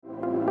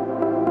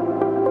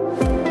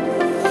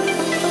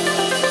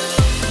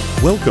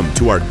Welcome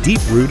to our Deep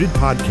Rooted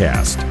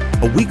Podcast,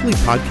 a weekly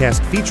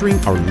podcast featuring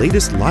our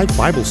latest live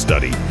Bible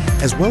study,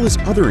 as well as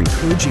other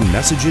encouraging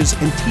messages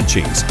and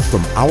teachings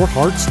from our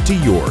hearts to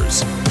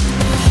yours.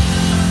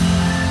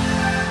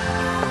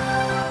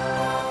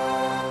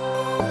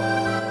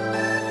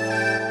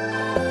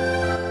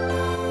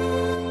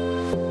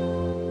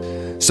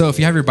 So if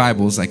you have your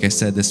Bibles, like I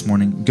said this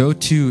morning, go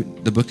to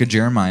the book of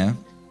Jeremiah,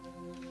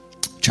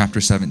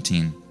 chapter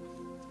 17.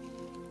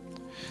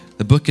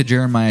 The book of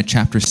Jeremiah,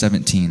 chapter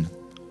 17.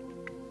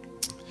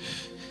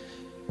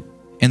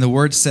 And the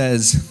word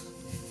says,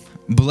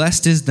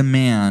 "Blessed is the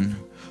man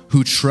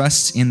who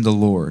trusts in the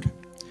Lord,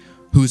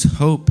 whose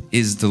hope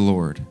is the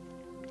Lord.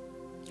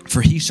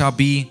 For he shall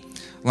be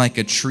like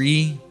a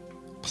tree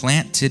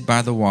planted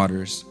by the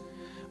waters,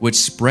 which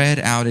spread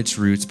out its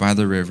roots by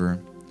the river,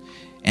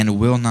 and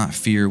will not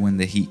fear when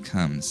the heat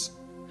comes.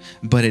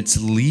 But its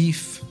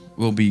leaf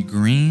will be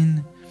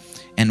green,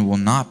 and will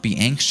not be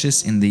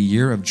anxious in the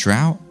year of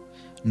drought,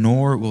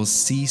 nor will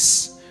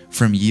cease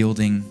from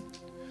yielding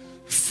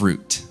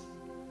fruit."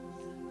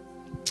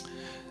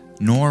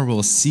 Nor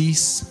will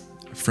cease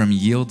from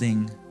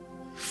yielding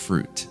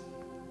fruit.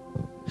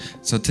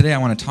 So today I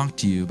want to talk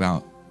to you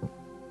about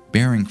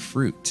bearing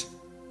fruit,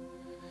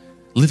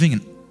 living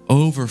an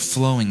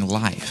overflowing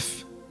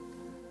life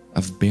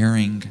of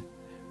bearing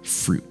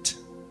fruit.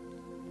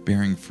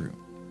 Bearing fruit.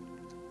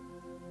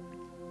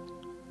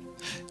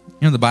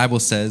 You know, the Bible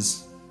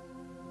says,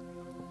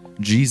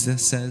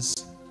 Jesus says,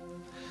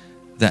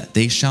 that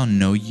they shall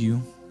know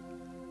you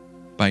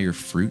by your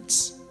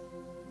fruits.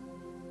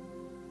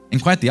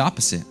 And quite the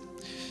opposite.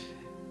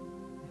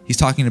 He's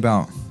talking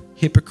about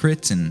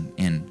hypocrites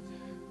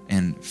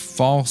and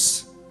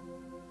false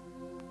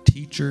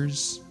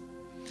teachers.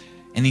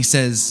 And he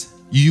says,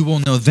 you will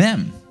know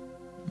them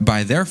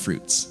by their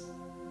fruits.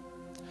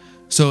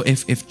 So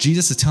if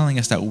Jesus is telling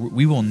us that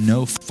we will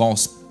know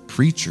false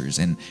preachers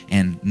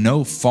and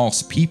know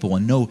false people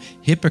and know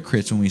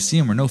hypocrites when we see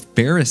them, or know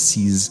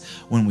Pharisees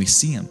when we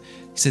see them,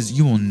 he says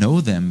you will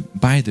know them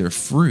by their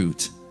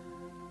fruit.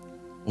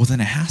 Well,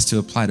 then it has to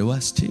apply to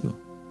us too.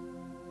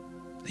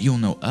 That you'll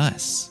know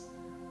us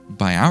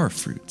by our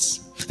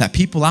fruits. That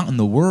people out in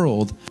the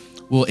world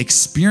will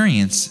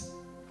experience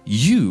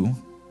you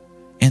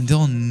and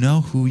they'll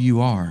know who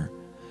you are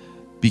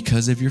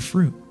because of your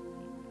fruit.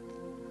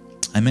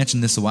 I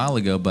mentioned this a while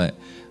ago, but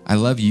I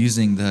love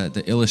using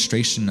the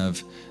illustration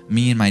of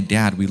me and my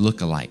dad. We look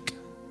alike.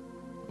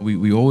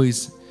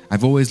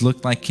 I've always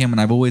looked like him,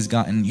 and I've always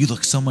gotten, you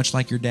look so much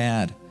like your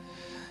dad.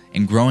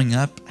 And growing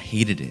up, I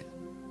hated it.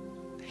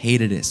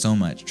 Hated it so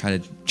much.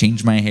 Tried to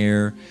change my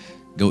hair,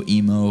 go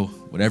emo,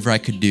 whatever I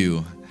could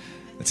do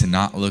to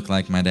not look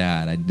like my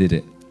dad. I did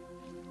it.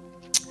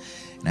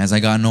 And as I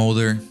gotten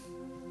older,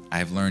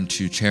 I've learned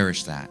to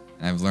cherish that.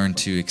 I've learned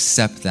to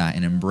accept that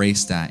and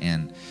embrace that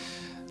and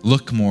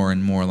look more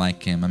and more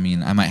like him. I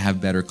mean, I might have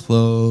better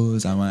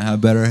clothes, I might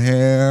have better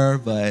hair,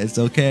 but it's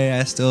okay.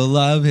 I still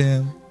love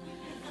him.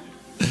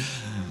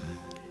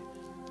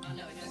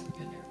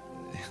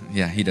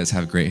 Yeah, he does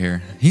have great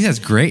hair. He has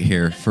great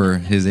hair for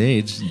his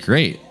age.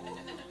 Great.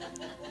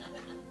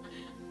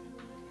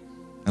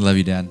 I love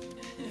you, Dad.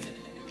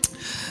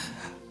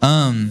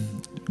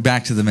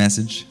 Back to the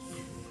message.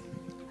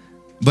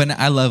 But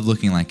I love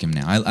looking like him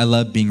now. I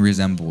love being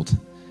resembled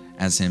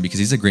as him because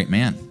he's a great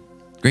man.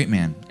 Great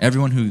man.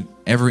 Everyone who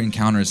ever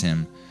encounters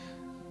him,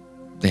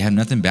 they have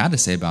nothing bad to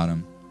say about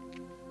him.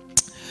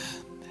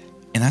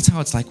 And that's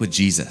how it's like with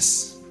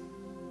Jesus.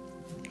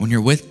 When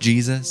you're with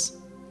Jesus,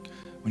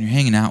 when you're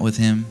hanging out with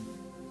him,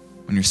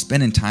 when you're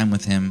spending time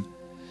with him,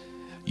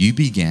 you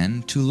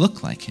begin to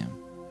look like him.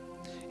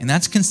 And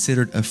that's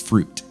considered a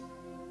fruit.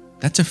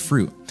 That's a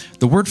fruit.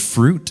 The word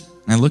fruit,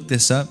 and I looked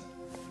this up,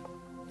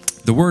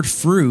 the word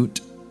fruit,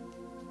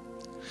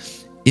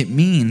 it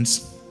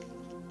means,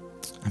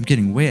 I'm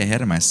getting way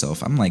ahead of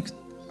myself. I'm like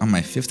on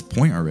my 5th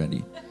point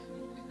already.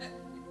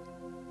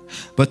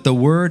 But the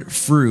word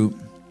fruit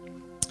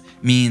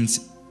means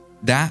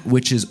that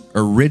which is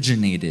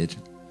originated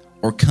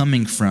or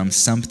coming from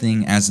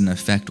something as an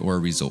effect or a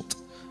result.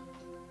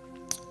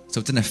 So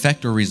it's an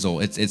effect or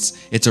result.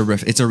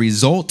 It's a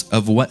result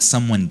of what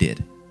someone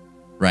did,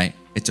 right?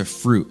 It's a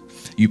fruit.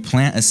 You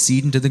plant a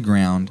seed into the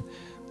ground,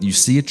 you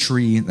see a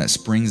tree that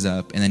springs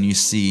up, and then you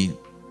see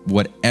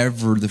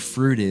whatever the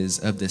fruit is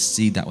of the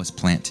seed that was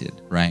planted,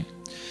 right?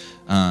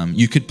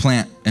 You can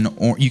plant an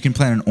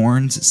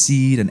orange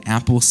seed, an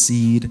apple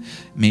seed,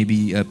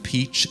 maybe a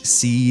peach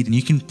seed, and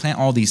you can plant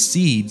all these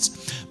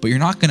seeds, but you're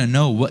not going to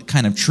know what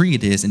kind of tree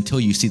it is until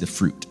you see the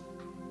fruit,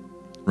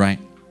 right?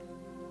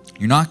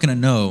 You're not going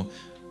to know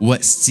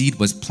what seed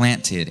was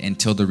planted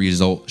until the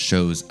result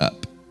shows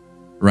up,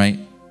 right?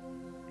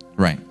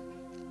 Right.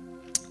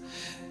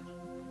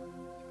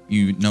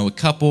 You know a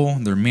couple,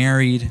 they're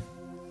married.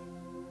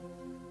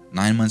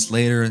 9 months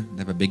later, they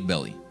have a big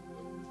belly.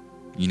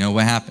 You know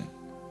what happened?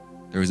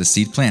 There was a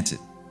seed planted,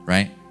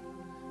 right?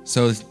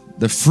 So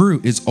the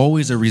fruit is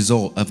always a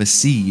result of a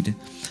seed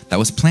that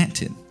was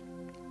planted.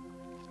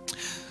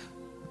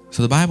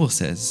 So the Bible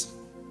says,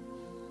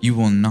 you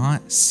will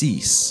not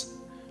cease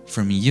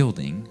from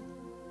yielding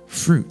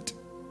fruit.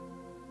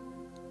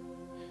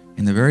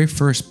 And the very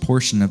first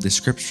portion of the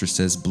scripture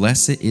says,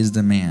 "Blessed is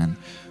the man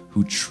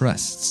who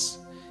trusts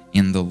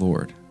in the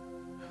Lord,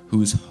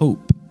 whose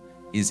hope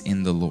is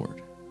in the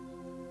Lord.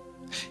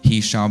 He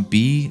shall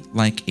be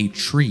like a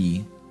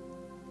tree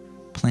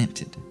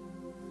planted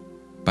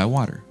by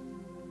water."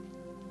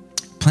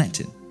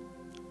 Planted.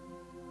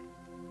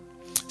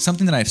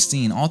 Something that I've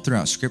seen all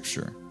throughout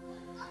scripture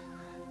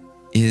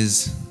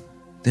is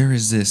there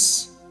is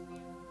this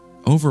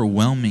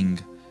overwhelming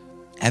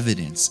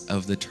evidence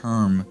of the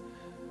term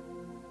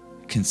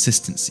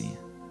consistency.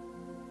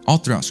 All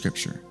throughout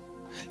scripture.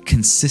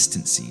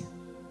 Consistency.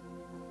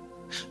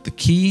 The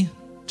key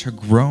to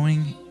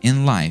growing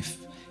in life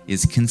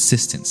is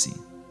consistency.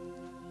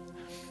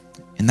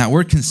 And that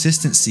word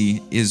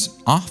consistency is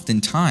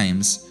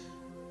oftentimes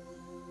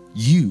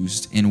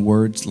used in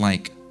words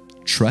like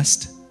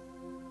trust.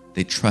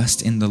 They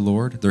trust in the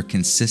Lord. They're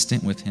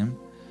consistent with Him.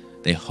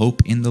 They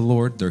hope in the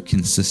Lord. They're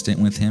consistent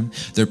with Him.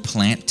 They're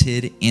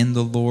planted in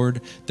the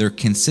Lord. They're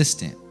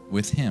consistent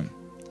with Him.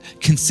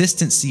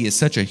 Consistency is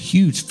such a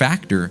huge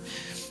factor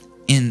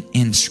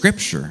in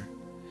Scripture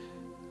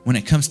when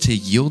it comes to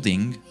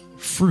yielding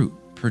fruit,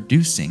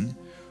 producing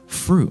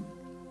fruit.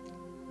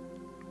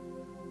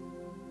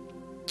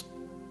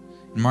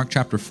 In Mark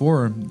chapter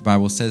 4, the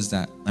Bible says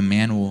that a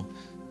man will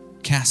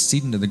cast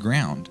seed into the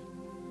ground,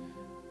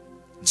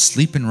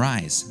 sleep and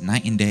rise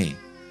night and day.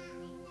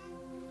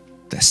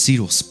 That seed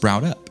will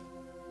sprout up.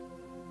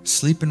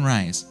 Sleep and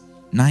rise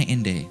night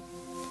and day.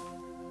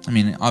 I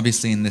mean,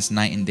 obviously in this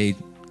night and day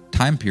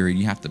time period,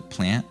 you have to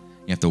plant,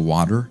 you have to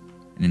water,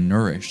 and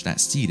nourish that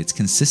seed. It's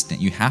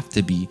consistent. You have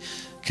to be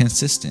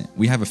consistent.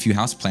 We have a few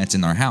house plants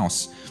in our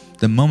house.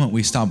 The moment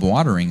we stop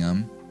watering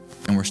them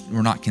and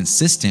we're not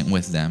consistent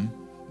with them,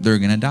 they're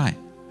going to die.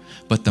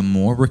 But the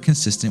more we're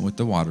consistent with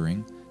the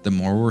watering, the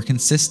more we're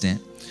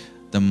consistent,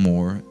 the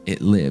more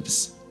it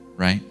lives,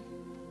 right?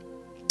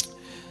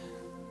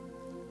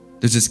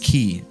 There's this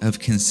key of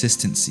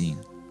consistency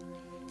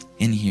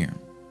in here.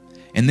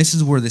 And this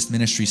is where this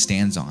ministry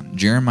stands on.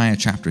 Jeremiah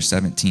chapter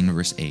 17,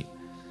 verse 8.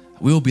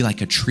 We will be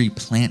like a tree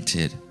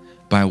planted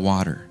by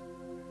water.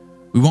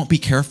 We won't be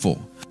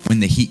careful when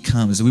the heat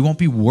comes. We won't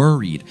be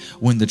worried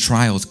when the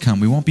trials come.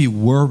 We won't be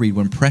worried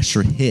when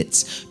pressure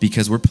hits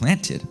because we're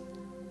planted.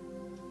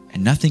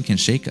 And nothing can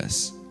shake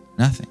us.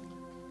 Nothing.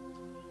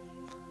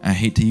 I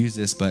hate to use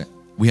this, but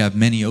we have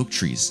many oak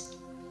trees.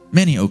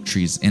 Many oak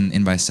trees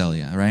in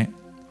Visalia, right?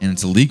 And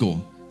it's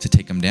illegal to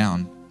take them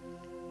down.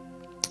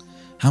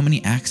 How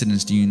many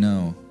accidents do you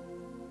know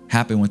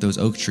happen with those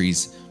oak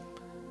trees,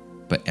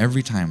 but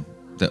every time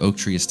the oak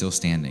tree is still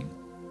standing?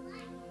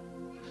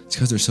 It's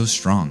because they're so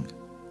strong.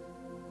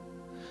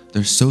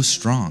 They're so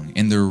strong,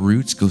 and their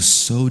roots go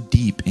so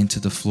deep into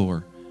the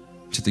floor,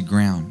 to the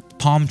ground.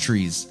 Palm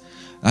trees.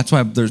 That's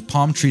why there's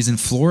palm trees in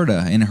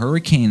Florida, in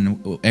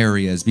hurricane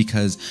areas,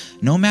 because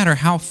no matter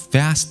how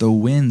fast the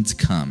winds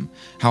come,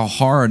 how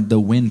hard the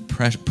wind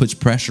puts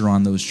pressure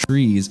on those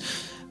trees,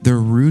 their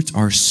roots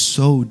are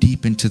so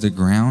deep into the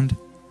ground,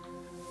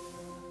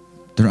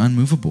 they're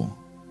unmovable.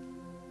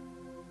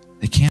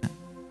 They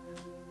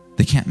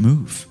can't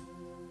move.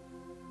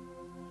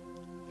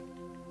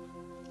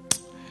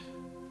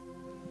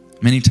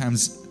 Many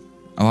times,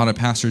 a lot of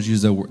pastors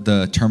use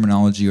the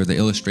terminology or the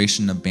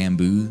illustration of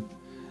bamboo,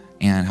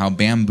 and how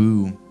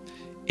bamboo,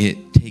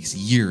 it takes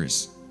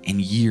years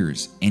and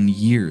years and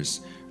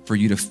years for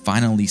you to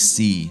finally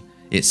see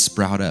it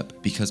sprout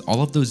up, because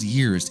all of those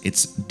years,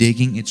 it's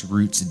digging its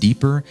roots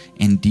deeper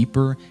and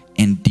deeper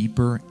and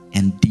deeper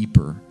and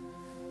deeper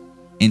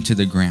into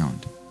the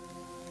ground.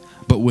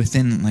 But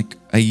within like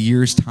a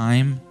year's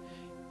time,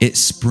 it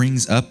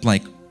springs up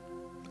like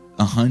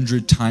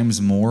 100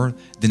 times more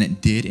than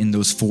it did in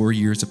those 4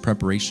 years of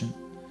preparation,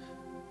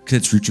 because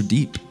its roots are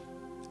deep.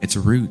 Its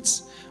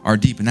roots are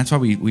deep. And that's why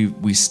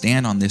we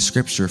stand on this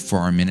scripture for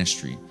our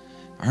ministry.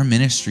 Our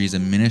ministry is a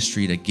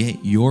ministry to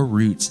get your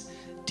roots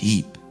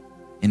deep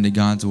into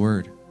God's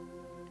word.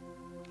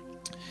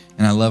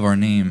 And I love our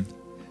name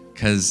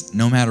because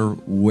no matter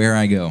where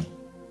I go,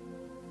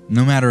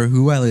 no matter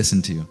who I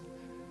listen to,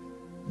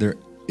 there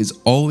is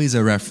always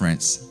a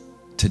reference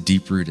to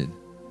deep rooted.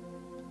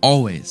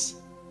 Always.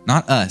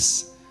 Not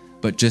us,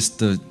 but just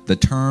the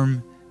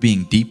term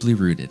being deeply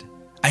rooted.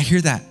 I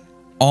hear that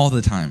all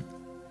the time.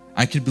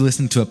 I could be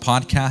listening to a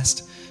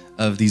podcast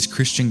of these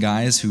Christian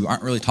guys who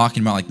aren't really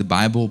talking about like the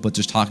Bible, but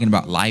just talking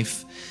about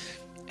life.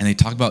 And they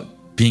talk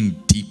about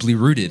being deeply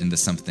rooted into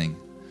something.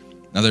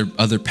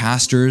 Other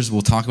pastors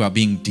will talk about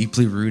being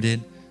deeply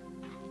rooted.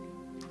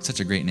 Such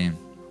a great name.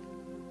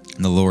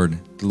 And the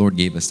Lord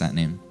gave us that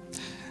name.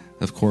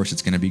 Of course,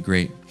 it's going to be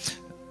great.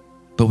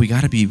 But we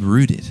got to be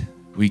rooted.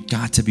 We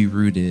got to be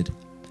rooted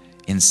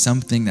in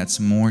something that's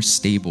more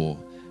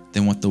stable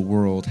than what the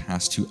world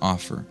has to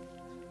offer.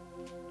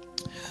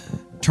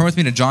 Turn with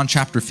me to John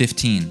chapter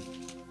 15.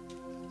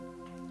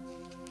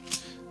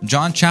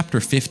 John chapter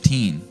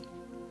 15.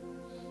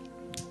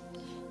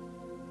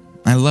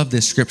 I love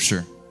this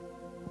scripture.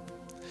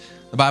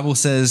 The Bible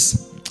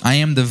says, I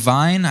am the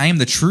vine, I am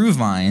the true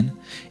vine,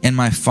 and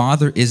my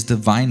Father is the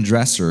vine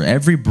dresser.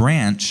 Every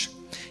branch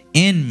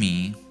in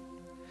me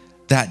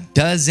that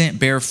doesn't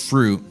bear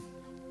fruit,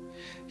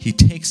 he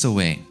takes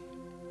away.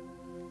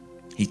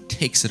 He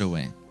takes it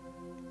away.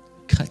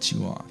 Cuts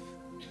you off.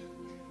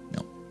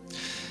 No.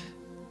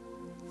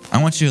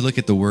 I want you to look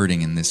at the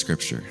wording in this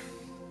scripture.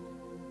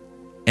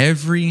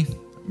 Every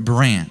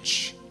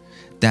branch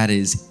that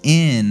is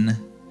in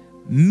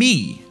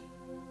me,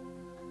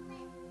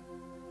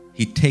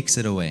 he takes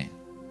it away.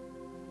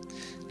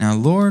 Now,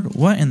 Lord,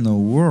 what in the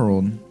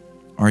world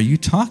are you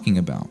talking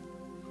about?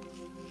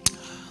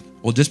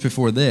 Well, just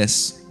before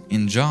this,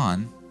 in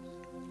John,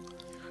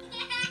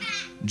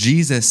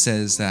 Jesus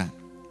says that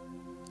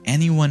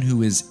anyone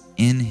who is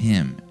in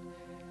him,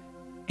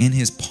 in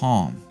his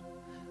palm,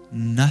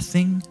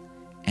 nothing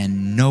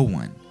and no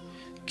one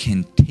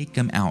can take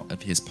him out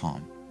of his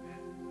palm.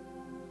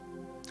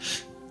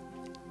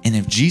 And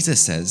if Jesus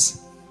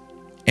says,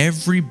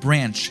 every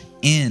branch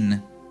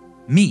in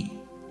me,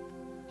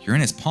 you're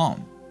in his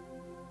palm,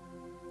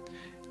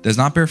 does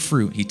not bear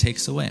fruit, he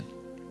takes away.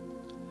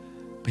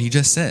 But he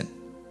just said,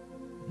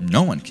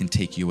 no one can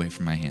take you away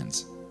from my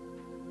hands.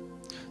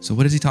 So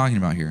what is he talking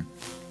about here?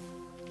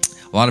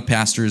 A lot of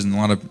pastors and a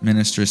lot of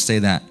ministers say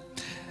that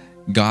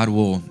God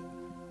will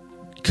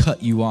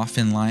cut you off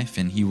in life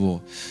and he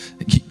will,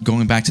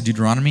 going back to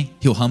Deuteronomy,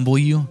 he'll humble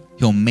you.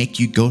 He'll make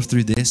you go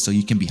through this so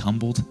you can be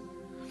humbled.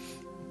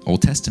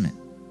 Old Testament.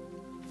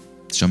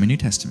 Show me New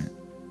Testament.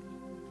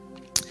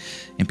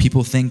 And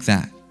people think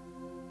that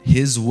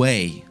his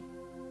way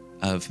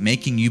of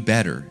making you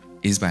better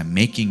is by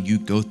making you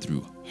go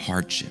through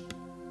hardship.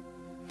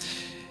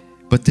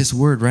 But this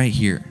word right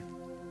here,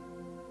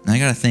 and I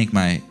got to thank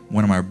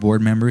one of my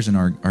board members and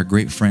our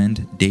great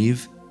friend,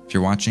 Dave, if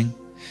you're watching.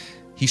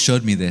 He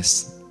showed me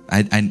this.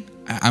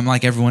 I'm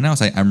like everyone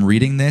else. I'm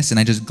reading this and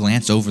I just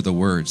glance over the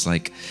words.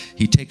 Like,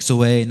 he takes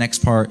away,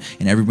 next part,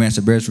 and every branch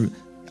that bears fruit.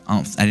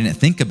 I didn't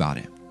think about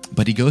it.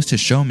 But he goes to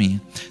show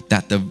me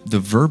that the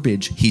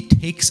verbiage, he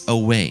takes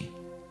away,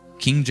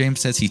 King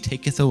James says he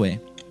taketh away,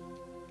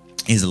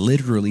 is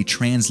literally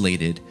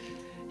translated,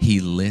 he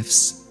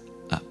lifts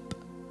up.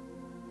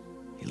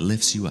 He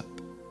lifts you up.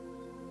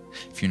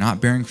 If you're not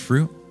bearing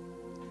fruit,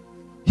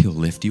 he'll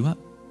lift you up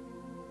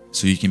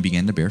so you can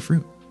begin to bear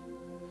fruit.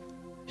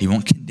 He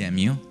won't condemn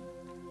you.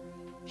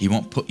 He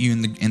won't put you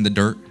in the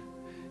dirt.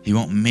 He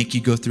won't make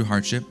you go through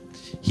hardship.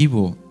 He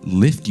will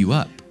lift you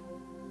up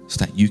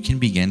so that you can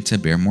begin to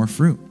bear more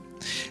fruit.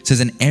 It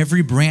says, in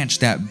every branch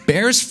that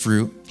bears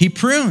fruit, he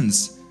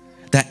prunes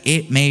that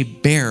it may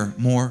bear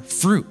more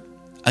fruit.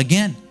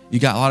 Again, you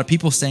got a lot of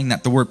people saying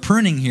that the word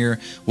pruning here,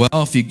 well,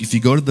 if you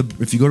go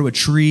to a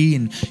tree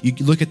and you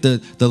look at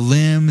the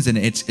limbs and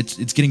it's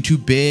getting too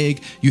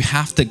big, you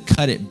have to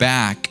cut it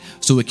back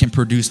so it can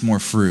produce more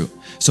fruit.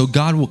 So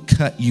God will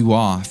cut you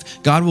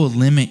off. God will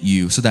limit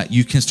you so that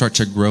you can start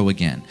to grow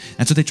again.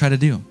 That's what they try to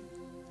do.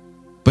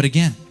 But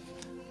again,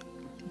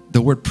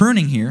 the word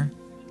pruning here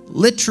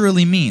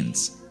literally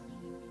means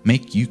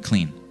make you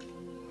clean.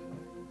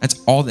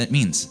 That's all that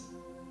means.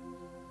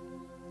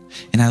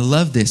 And I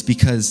love this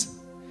because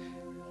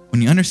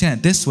when you understand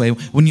it this way,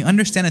 when you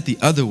understand it the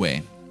other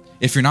way,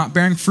 if you're not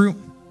bearing fruit,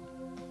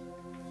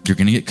 you're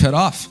going to get cut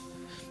off.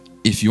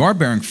 If you are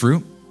bearing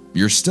fruit,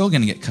 you're still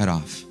going to get cut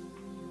off.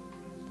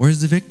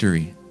 Where's the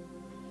victory?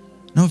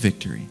 No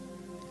victory.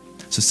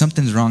 So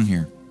something's wrong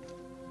here.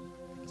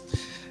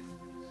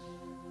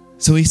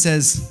 So he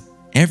says,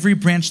 every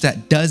branch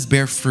that does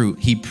bear fruit,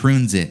 he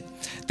prunes it,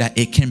 that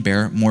it can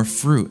bear more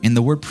fruit. And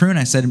the word prune,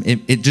 I said,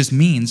 it just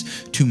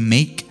means to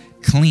make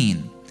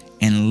clean.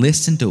 And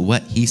listen to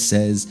what he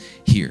says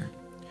here.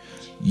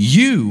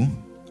 You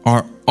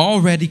are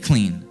already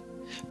clean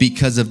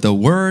because of the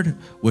word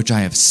which I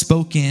have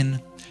spoken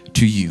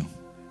to you.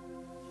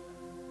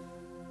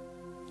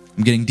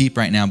 I'm getting deep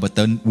right now, but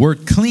the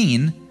word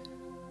clean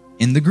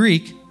in the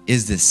Greek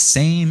is the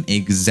same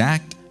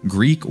exact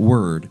Greek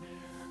word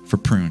for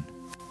prune.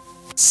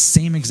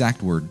 Same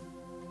exact word.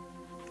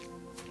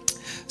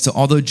 So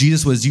although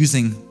Jesus was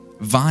using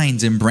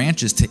vines and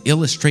branches to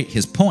illustrate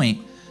his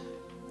point,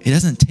 it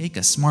doesn't take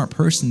a smart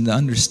person to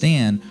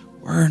understand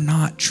we're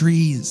not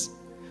trees.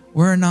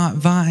 We're not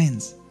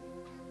vines.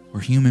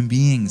 We're human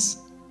beings.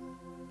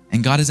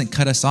 And God doesn't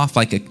cut us off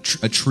like a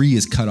tree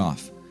is cut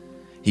off.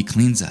 He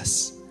cleans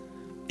us.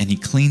 And he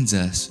cleans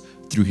us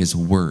through his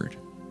word.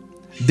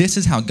 This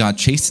is how God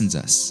chastens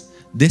us.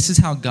 This is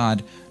how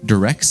God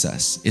directs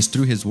us, is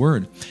through his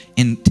word.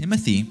 In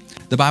Timothy,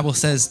 the Bible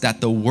says that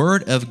the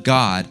word of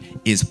God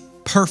is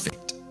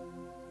perfect.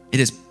 It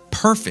is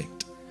perfect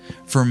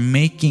for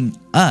making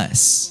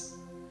us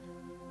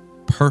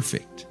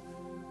perfect.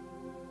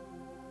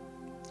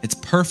 It's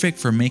perfect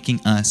for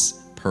making us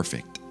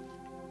perfect.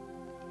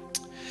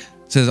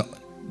 It says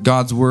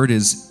God's word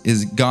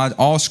is God.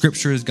 All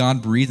scripture is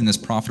God breathed and is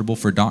profitable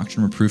for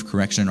doctrine, reproof,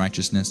 correction, and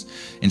righteousness,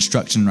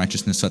 instruction in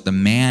righteousness, so that the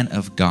man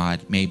of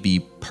God may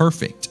be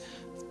perfect,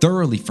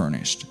 thoroughly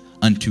furnished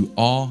unto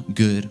all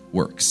good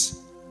works.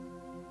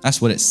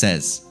 That's what it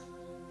says.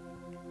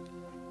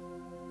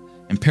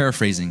 And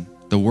paraphrasing,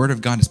 the word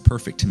of God is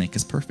perfect to make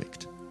us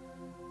perfect.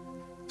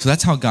 So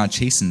that's how God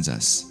chastens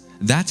us.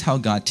 That's how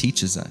God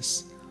teaches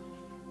us.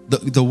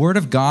 The word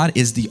of God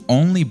is the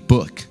only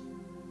book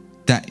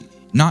that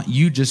not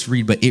you just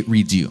read, but it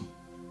reads you.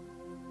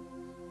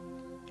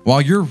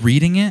 While you're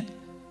reading it,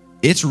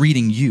 it's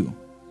reading you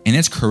and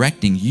it's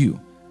correcting you.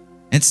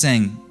 It's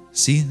saying,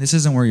 see, this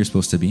isn't where you're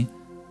supposed to be.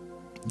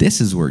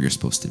 This is where you're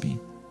supposed to be.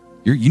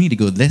 You need to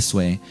go this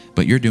way,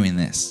 but you're doing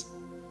this.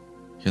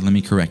 Here, let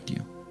me correct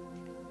you.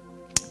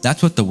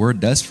 That's what the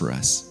word does for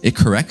us. It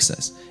corrects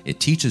us.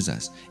 It teaches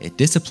us. It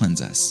disciplines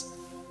us.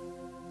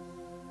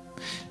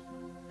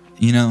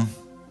 You know,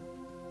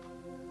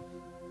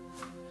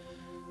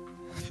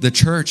 the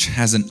church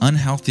has an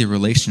unhealthy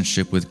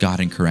relationship with God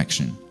and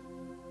correction.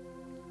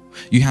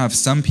 You have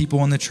some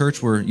people in the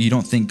church where you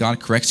don't think God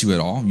corrects you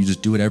at all. You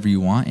just do whatever you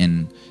want,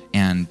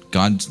 and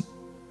God's,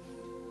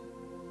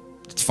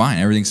 it's fine.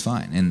 Everything's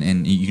fine.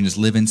 And you can just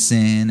live in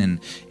sin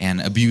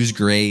and abuse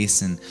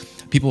grace. And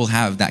people will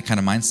have that kind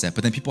of mindset.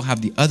 But then people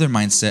have the other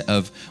mindset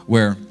of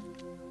where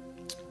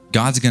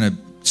God's going to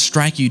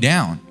strike you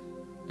down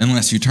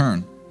unless you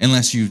turn,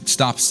 unless you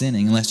stop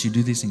sinning, unless you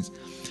do these things.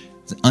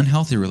 It's an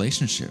unhealthy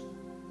relationship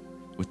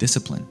with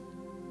discipline.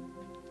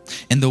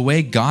 And the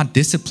way God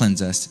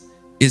disciplines us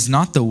is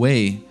not the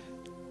way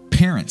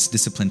parents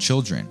discipline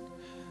children.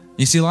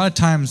 You see, a lot of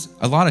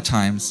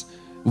times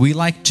we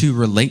like to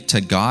relate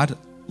to God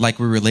like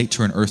we relate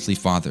to an earthly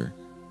father.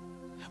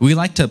 We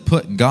like to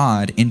put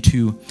God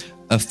into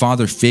a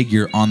father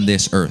figure on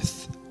this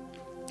earth.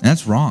 And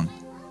that's wrong.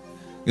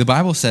 The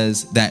Bible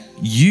says that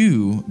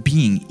you,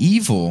 being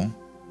evil,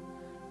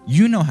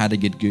 you know how to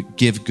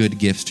give good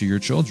gifts to your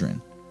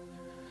children.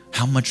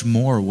 How much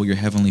more will your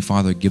heavenly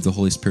Father give the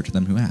Holy Spirit to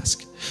them who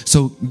ask?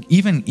 So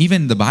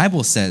even the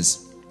Bible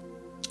says,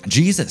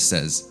 Jesus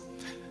says,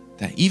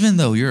 that even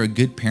though you're a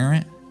good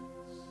parent,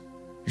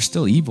 you're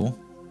still evil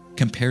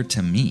compared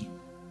to me,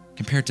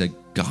 compared to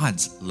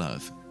God's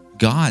love,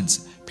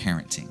 God's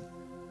parenting.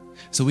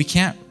 So we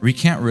can't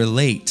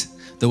relate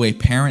the way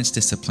parents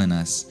discipline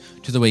us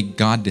to the way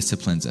God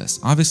disciplines us.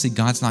 Obviously,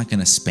 God's not going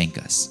to spank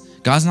us.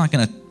 God's not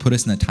going to put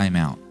us in a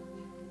timeout,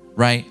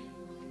 right?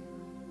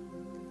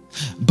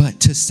 But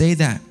to say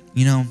that,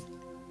 you know,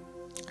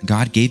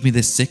 God gave me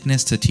this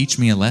sickness to teach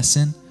me a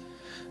lesson,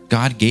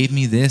 God gave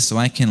me this so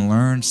I can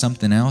learn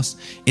something else,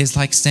 is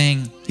like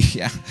saying,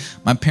 yeah,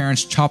 my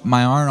parents chopped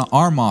my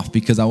arm off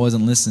because I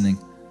wasn't listening.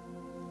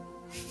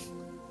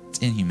 It's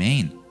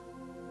inhumane.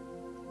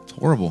 It's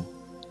horrible.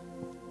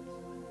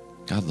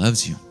 God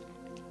loves you.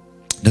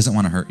 He doesn't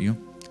want to hurt you.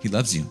 He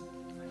loves you.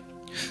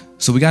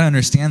 So we got to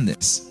understand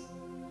this.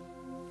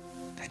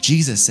 That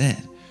Jesus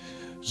said,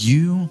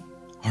 you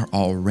are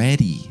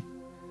already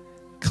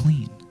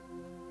clean.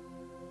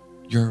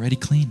 You're already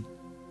clean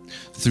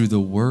through the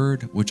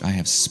word which I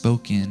have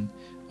spoken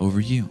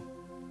over you.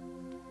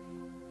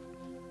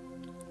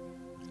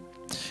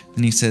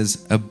 Then he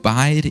says,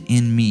 abide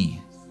in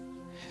me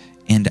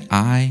and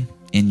I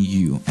in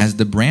you. As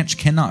the branch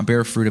cannot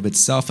bear fruit of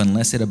itself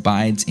unless it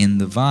abides in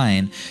the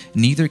vine,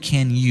 neither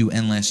can you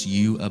unless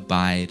you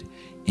abide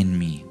in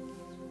me.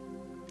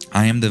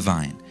 I am the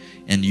vine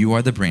and you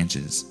are the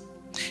branches.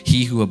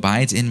 He who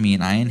abides in me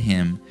and I in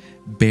him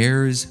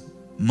bears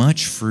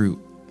much fruit,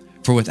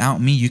 for without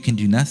me you can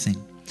do nothing.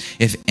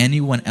 If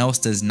anyone else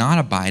does not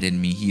abide in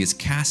me, he is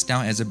cast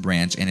out as a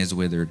branch and is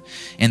withered.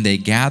 And they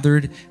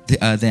gathered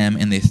them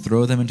and they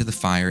throw them into the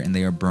fire and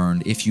they are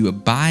burned. If you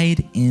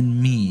abide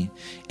in me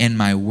and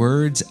my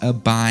words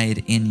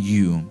abide in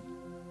you,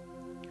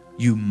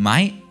 you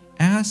might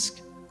ask,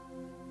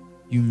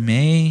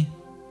 maybe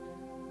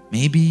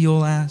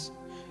you'll ask,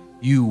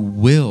 you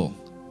will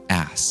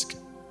ask.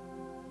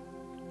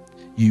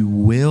 You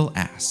will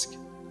ask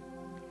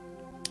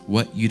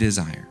what you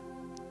desire,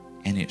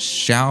 and it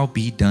shall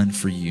be done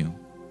for you.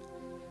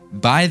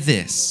 By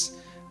this,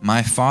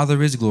 my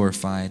Father is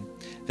glorified,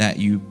 that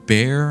you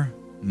bear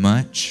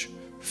much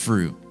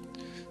fruit,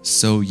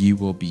 so you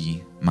will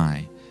be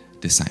my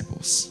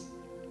disciples.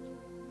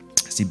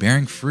 See,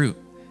 bearing fruit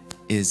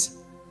is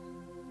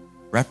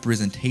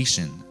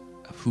representation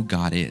of who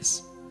God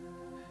is.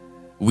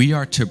 We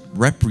are to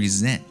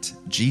represent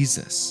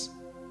Jesus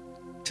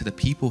to the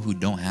people who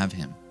don't have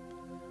him.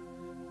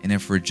 And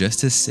if we're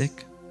just as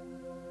sick,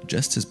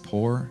 just as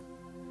poor,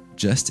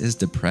 just as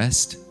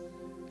depressed,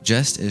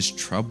 just as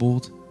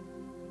troubled,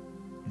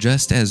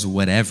 just as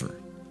whatever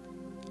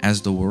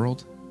as the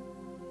world,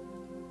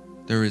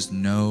 there is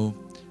no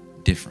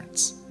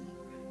difference.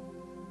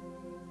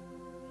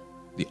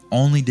 The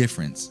only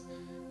difference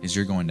is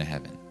you're going to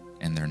heaven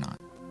and they're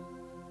not.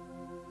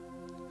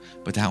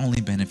 But that only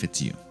benefits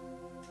you.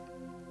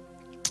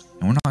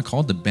 And we're not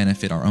called to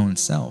benefit our own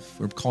self.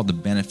 We're called to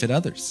benefit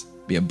others,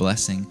 be a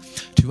blessing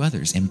to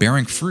others. And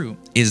bearing fruit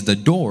is the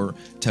door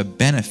to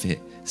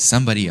benefit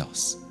somebody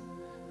else.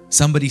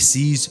 Somebody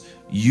sees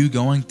you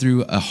going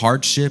through a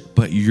hardship,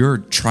 but you're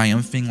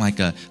triumphing like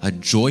a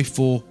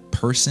joyful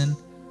person.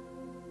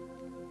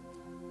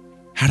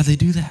 How do they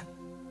do that?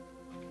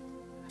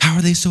 How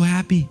are they so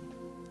happy?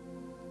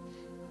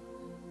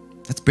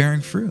 That's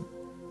bearing fruit.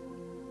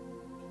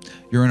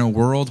 You're in a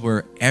world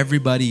where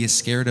everybody is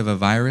scared of a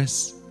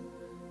virus.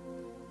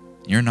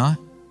 You're not.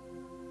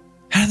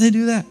 How do they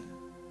do that?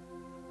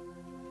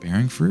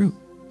 Bearing fruit.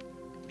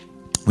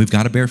 We've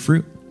got to bear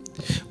fruit.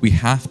 We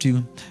have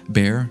to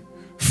bear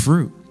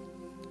fruit.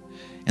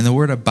 And the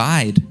word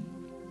abiding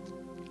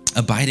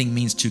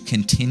means to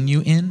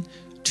continue in,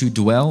 to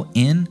dwell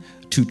in,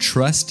 to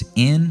trust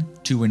in,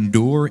 to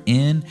endure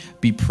in,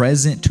 be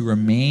present, to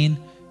remain.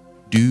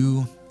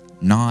 Do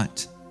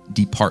not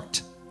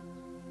depart.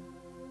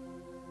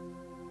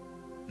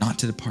 Not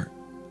to depart.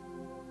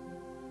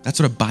 That's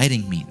what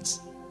abiding means.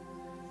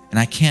 And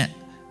I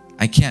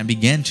can't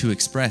begin to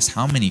express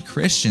how many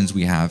Christians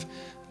we have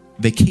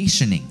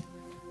vacationing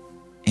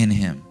in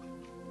him.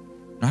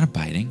 Not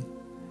abiding,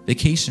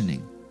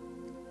 vacationing.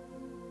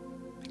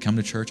 They come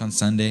to church on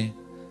Sunday,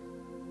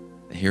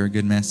 they hear a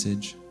good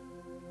message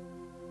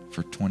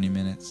for 20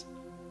 minutes,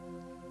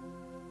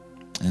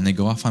 and then they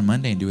go off on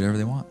Monday and do whatever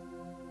they want.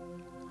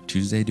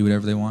 Tuesday, do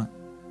whatever they want.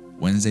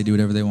 Wednesday, do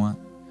whatever they want.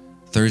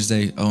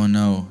 Thursday, oh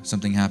no,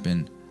 something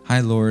happened. Hi,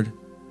 Lord.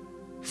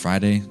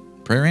 Friday,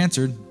 prayer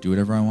answered. Do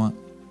whatever I want.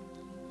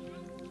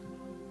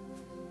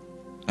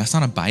 That's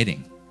not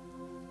abiding.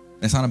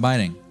 That's not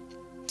abiding.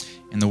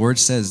 And the word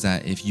says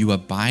that if you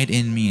abide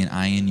in me and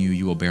I in you,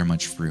 you will bear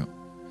much fruit.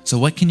 So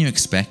what can you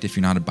expect if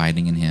you're not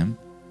abiding in him?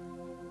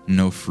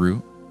 No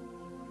fruit.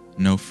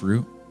 No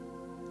fruit.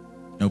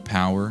 No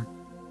power.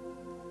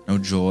 No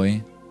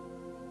joy.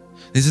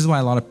 This is why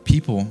a lot of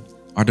people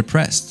are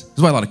depressed. This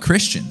is why a lot of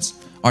Christians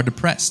are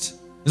depressed.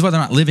 This is why they're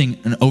not living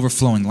an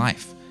overflowing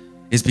life.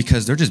 It's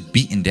because they're just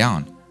beaten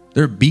down.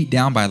 They're beat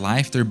down by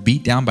life. They're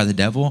beat down by the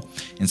devil.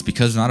 And it's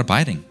because they're not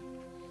abiding.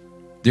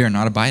 They are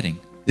not abiding.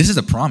 This is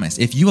a promise.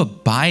 If you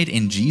abide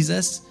in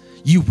Jesus,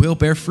 you will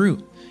bear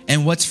fruit.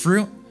 And what's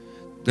fruit?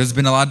 There's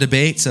been a lot of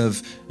debates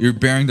of you're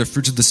bearing the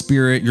fruits of the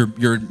Spirit.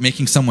 You're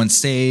making someone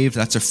saved.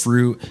 That's a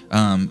fruit.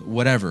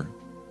 Whatever.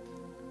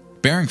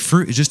 Bearing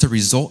fruit is just a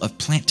result of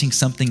planting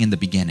something in the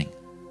beginning.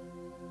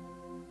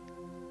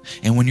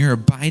 And when you're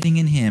abiding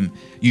in him,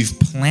 you've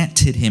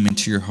planted him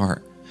into your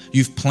heart.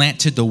 You've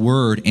planted the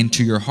word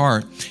into your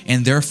heart,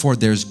 and therefore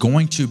there's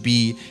going to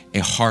be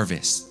a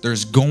harvest.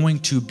 There's going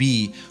to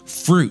be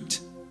fruit.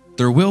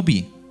 There will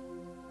be.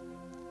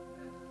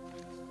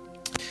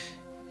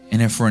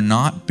 And if we're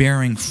not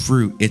bearing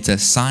fruit, it's a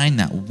sign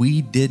that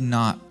we did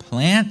not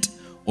plant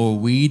or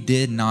we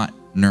did not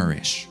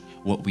nourish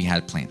what we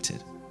had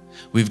planted.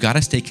 We've got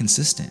to stay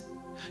consistent.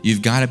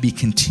 You've got to be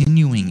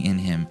continuing in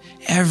him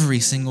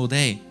every single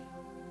day.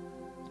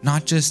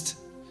 Not just,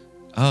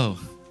 oh,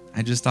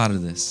 I just thought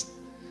of this.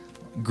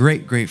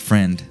 Great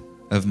friend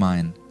of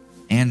mine,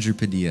 Andrew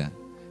Padilla,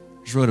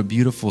 he wrote a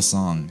beautiful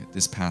song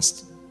this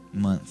past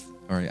month.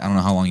 Or I don't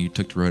know how long you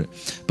took to write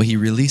it. But he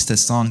released a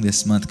song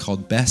this month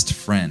called Best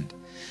Friend.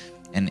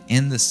 And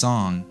in the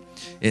song,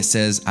 it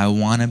says, I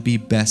want to be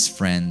best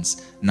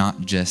friends,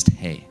 not just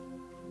hey.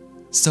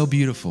 So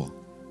beautiful.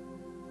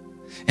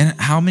 And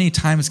how many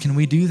times can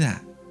we do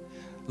that?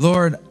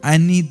 Lord, I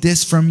need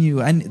this from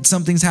you.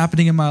 Something's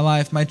happening in my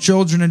life. My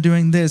children are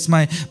doing this.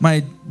 My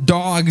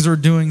dogs are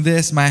doing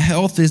this. My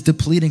health is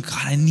depleting. God,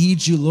 I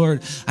need you,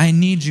 Lord. I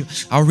need you.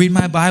 I'll read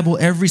my Bible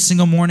every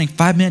single morning.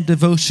 5-minute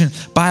devotion.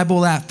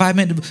 Bible app.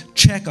 5-minute.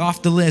 Check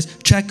off the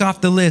list. Check off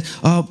the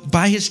list.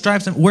 By his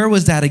stripes. Where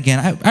was that again?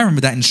 I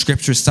remember that in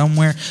scripture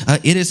somewhere.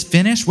 It is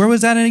finished. Where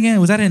was that again?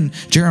 Was that in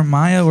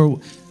Jeremiah? Or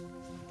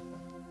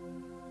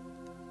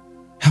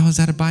how is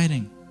that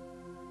abiding?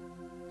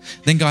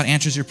 Then God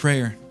answers your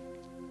prayer.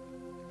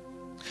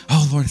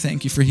 Oh, Lord,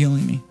 thank you for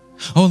healing me.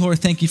 Oh, Lord,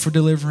 thank you for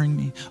delivering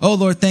me. Oh,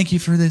 Lord, thank you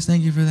for this.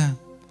 Thank you for that.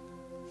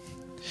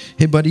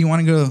 Hey, buddy, you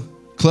want to go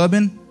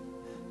clubbing?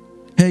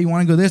 Hey, you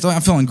want to go this? Oh,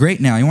 I'm feeling great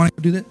now. You want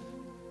to go do that?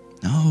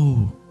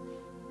 No.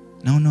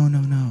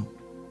 No.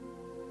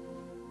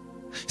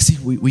 See,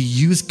 we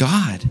use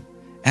God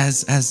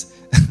as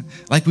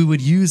like we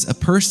would use a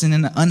person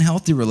in an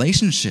unhealthy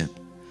relationship.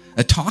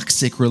 A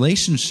toxic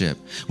relationship.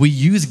 We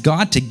use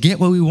God to get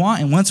what we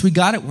want, and once we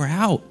got it, we're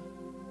out.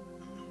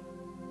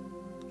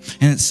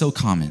 And it's so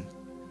common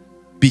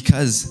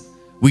because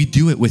we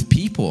do it with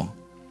people.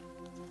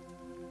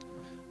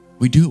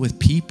 We do it with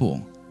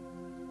people.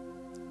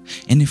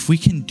 And if we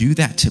can do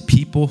that to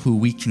people who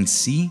we can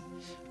see,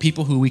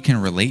 people who we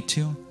can relate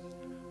to,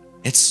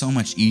 it's so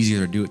much easier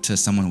to do it to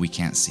someone we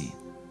can't see,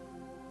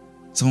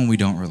 someone we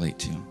don't relate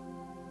to.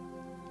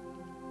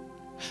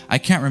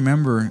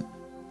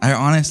 I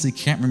honestly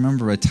can't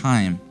remember a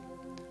time,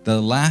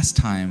 the last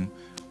time,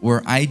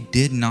 where I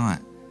did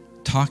not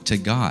talk to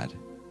God.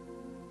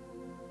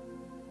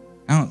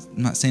 I'm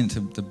not saying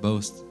it to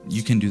boast.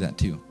 You can do that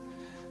too.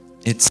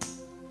 It's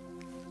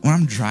when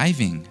I'm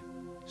driving.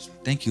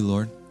 Thank you,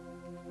 Lord.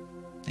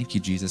 Thank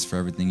you, Jesus, for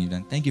everything you've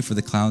done. Thank you for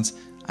the clouds.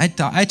 I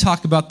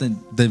talk about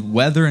the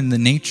weather and the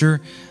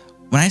nature.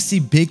 When I see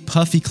big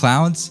puffy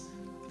clouds,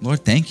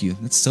 Lord, thank you.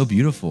 That's so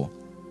beautiful.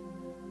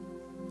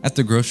 At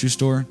the grocery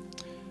store,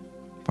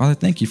 Father,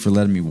 thank you for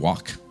letting me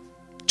walk.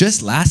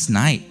 Just last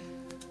night,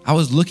 I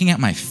was looking at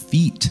my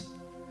feet,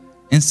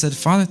 and said,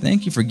 Father,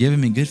 thank you for giving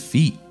me good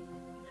feet.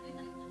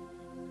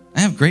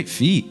 I have great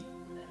feet.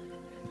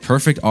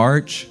 Perfect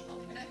arch.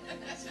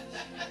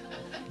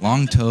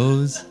 Long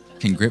toes.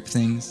 Can grip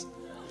things.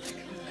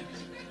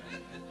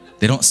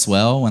 They don't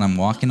swell when I'm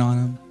walking on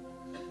them.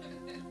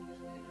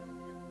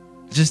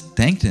 Just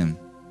thanked him.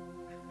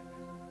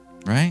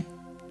 Right?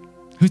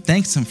 Who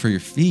thanks him for your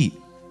feet?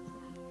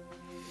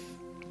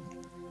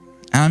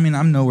 I mean,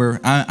 I'm nowhere.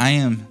 I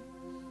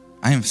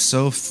am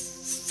so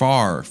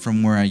far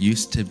from where I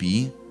used to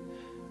be,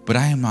 but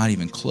I am not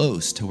even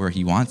close to where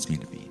he wants me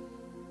to be.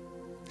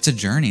 It's a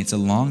journey. It's a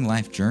long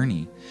life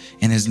journey.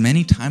 And as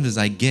many times as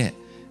I get,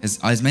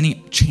 as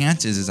many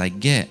chances as I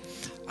get,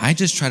 I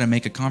just try to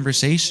make a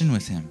conversation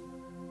with him.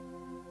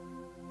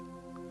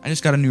 I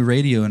just got a new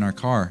radio in our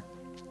car.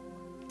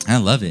 I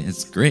love it.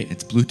 It's great.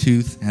 It's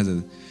Bluetooth. It has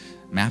a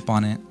map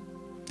on it.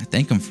 I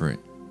thank him for it.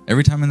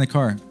 Every time in the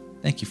car,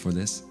 thank you for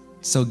this.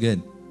 It's so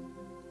good.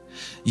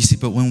 You see,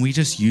 but when we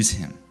just use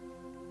him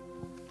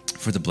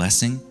for the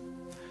blessing,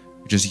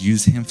 just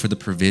use him for the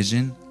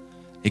provision,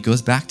 it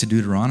goes back to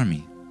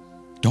Deuteronomy.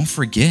 Don't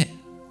forget.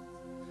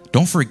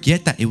 Don't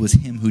forget that it was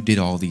him who did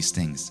all these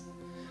things.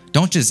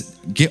 Don't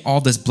just get all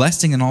this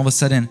blessing and all of a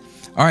sudden,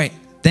 all right,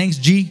 thanks,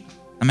 G,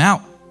 I'm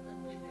out.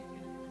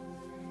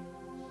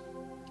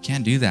 You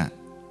can't do that.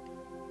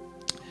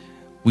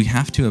 We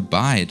have to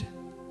abide.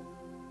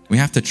 We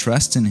have to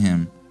trust in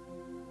him.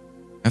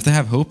 We have to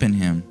have hope in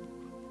him.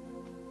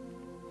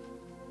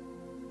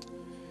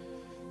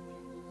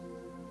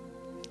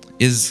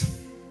 Is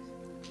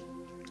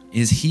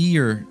he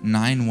your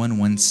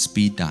 911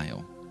 speed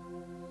dial?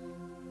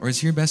 Or is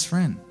he your best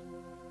friend?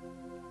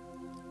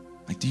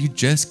 Like, do you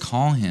just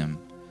call him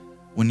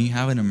when you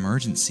have an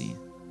emergency?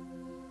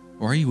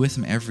 Or are you with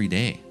him every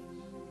day?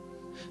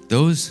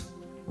 Those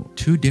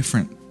two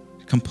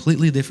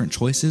completely different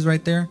choices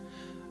right there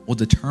will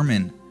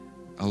determine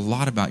a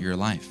lot about your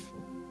life.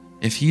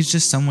 If he's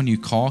just someone you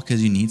call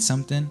because you need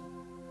something,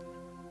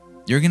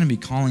 you're going to be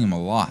calling him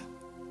a lot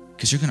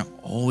because you're going to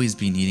always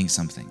be needing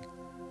something,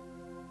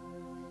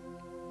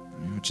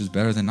 which is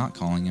better than not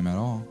calling him at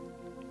all.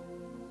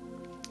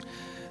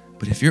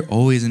 But if you're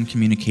always in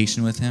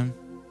communication with him,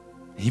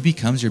 and he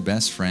becomes your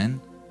best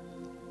friend,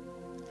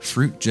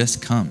 fruit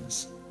just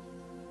comes.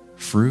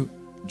 Fruit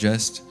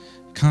just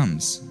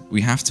comes.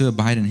 We have to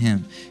abide in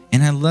him.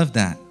 And I love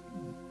that.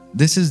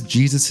 This is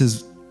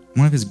Jesus's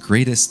one of his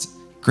greatest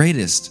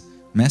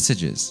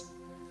messages.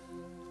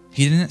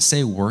 He didn't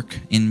say work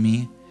in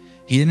me.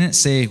 He didn't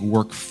say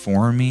work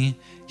for me.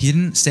 He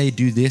didn't say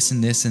do this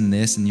and this and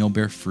this and you'll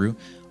bear fruit.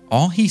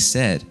 All he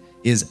said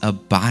is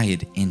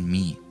abide in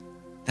me.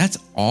 That's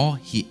all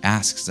he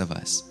asks of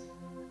us.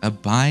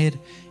 Abide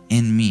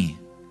in me.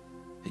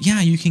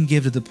 Yeah, you can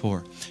give to the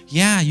poor.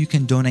 Yeah, you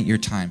can donate your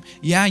time.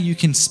 Yeah, you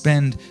can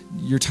spend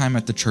your time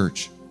at the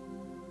church.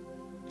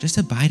 Just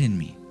abide in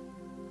me.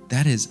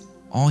 That is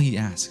all he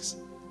asks.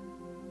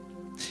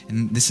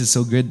 And this is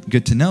so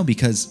good to know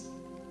because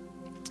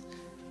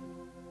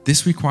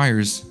this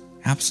requires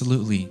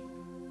absolutely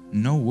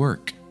no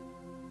work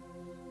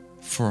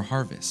for a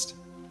harvest.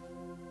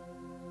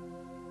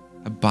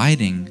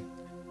 Abiding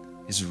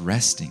is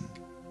resting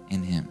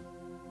in him.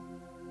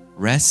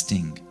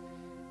 Resting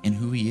in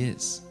who he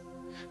is.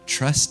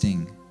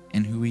 Trusting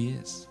in who he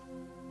is.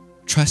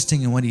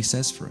 Trusting in what he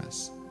says for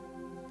us.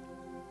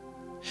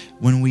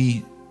 When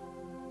we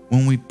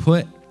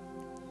put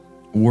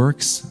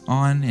works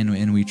on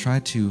and we try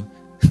to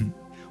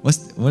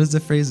what is the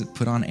phrase?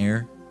 Put on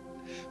air?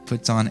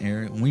 Puts on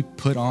air. When we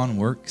put on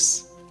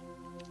works,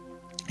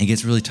 it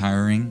gets really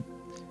tiring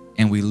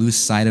and we lose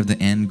sight of the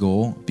end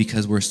goal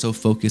because we're so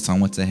focused on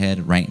what's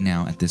ahead right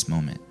now at this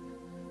moment.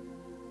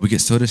 We get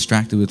so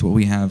distracted with what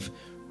we have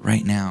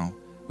right now.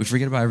 We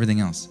forget about everything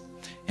else.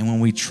 And when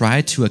we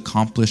try to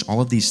accomplish all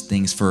of these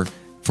things for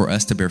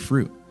us to bear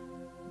fruit,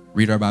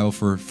 read our Bible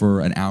for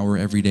an hour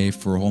every day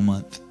for a whole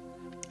month,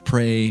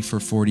 pray for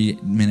 40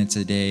 minutes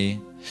a day,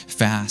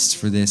 fast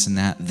for this and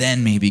that,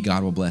 then maybe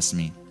God will bless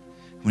me.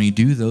 When you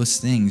do those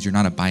things, you're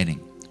not abiding.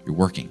 You're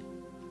working,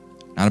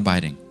 not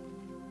abiding.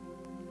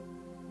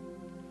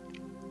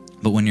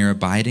 But when you're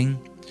abiding,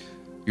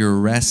 you're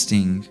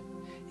resting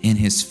in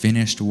his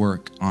finished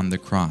work on the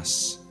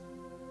cross.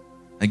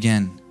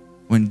 Again,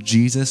 when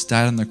Jesus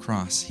died on the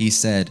cross, he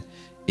said,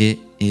 "It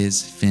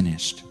is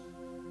finished."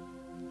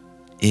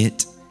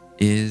 It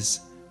is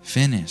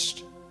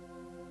finished.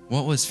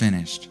 What was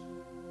finished?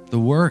 The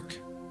work.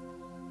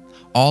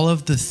 All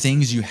of the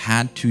things you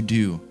had to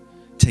do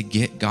to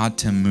get God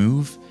to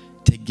move,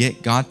 to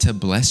get God to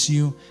bless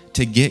you,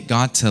 to get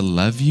God to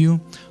love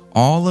you,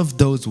 all of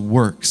those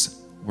works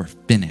were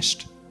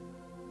finished.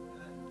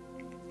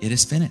 It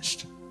is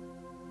finished.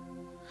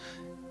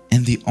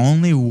 And the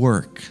only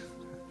work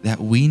that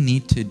we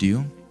need to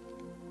do,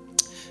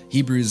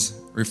 Hebrews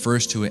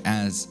refers to it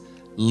as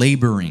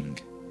laboring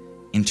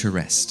into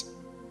rest.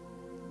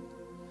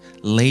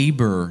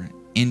 Labor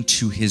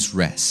into his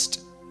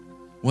rest.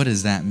 What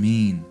does that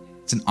mean?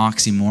 It's an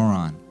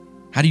oxymoron.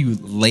 How do you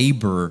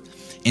labor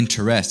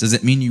into rest? Does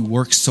it mean you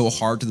work so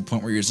hard to the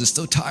point where you're just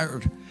so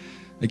tired?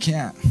 I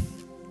can't.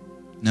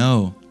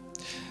 No.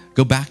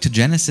 Go back to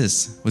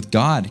Genesis with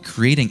God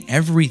creating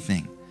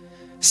everything.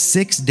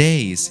 6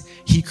 days,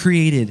 he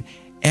created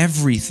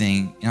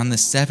everything. And on the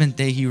 7th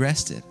day, he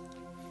rested.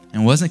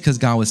 And it wasn't because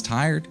God was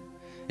tired.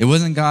 It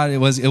wasn't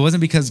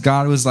because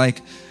God was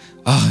like,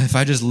 oh, if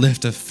I just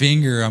lift a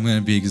finger, I'm going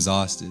to be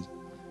exhausted.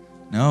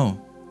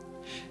 No.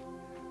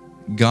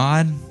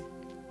 God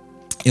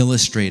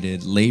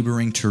illustrated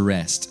laboring to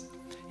rest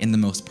in the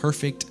most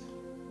perfect,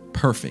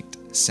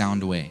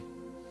 sound way.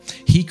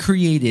 He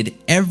created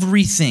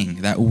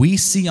everything that we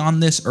see on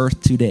this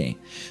earth today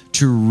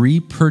to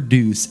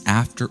reproduce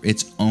after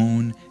its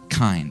own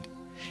kind.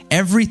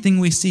 Everything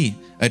we see,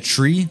 a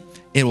tree,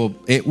 it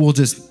will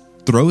just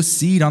throw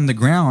seed on the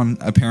ground,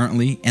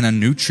 apparently, and a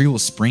new tree will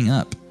spring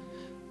up.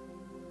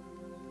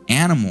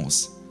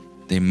 Animals,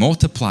 they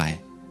multiply,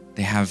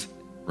 they have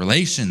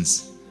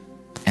relations,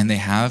 and they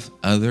have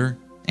other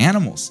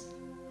animals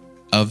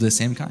of the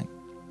same kind.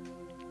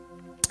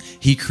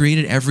 He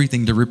created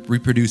everything to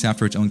reproduce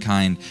after its own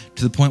kind,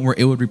 to the point where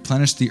it would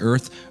replenish the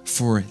earth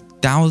for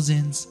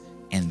thousands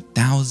and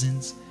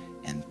thousands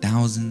and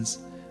thousands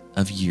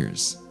of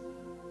years.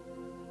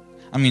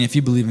 I mean, if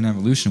you believe in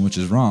evolution, which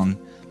is wrong,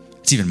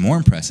 it's even more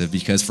impressive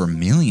because for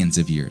millions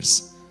of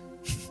years,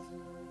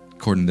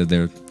 according to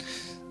their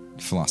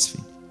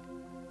philosophy.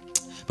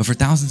 But for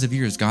thousands of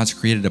years, God's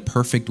created a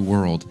perfect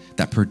world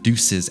that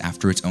produces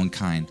after its own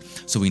kind.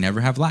 So we never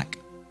have lack.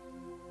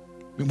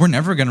 We're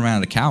never going to run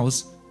out of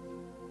cows.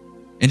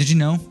 And did you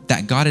know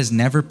that God has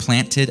never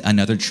planted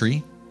another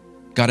tree?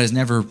 God has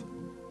never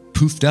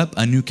poofed up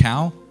a new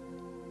cow?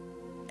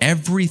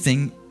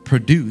 Everything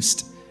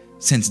produced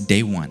since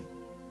day one.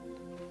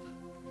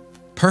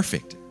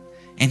 Perfect.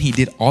 And he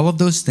did all of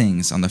those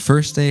things on the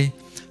first day,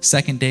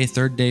 second day,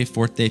 third day,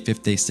 fourth day,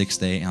 fifth day, sixth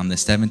day. And on the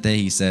 7th day,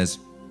 he says,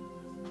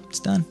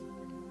 it's done.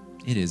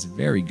 It is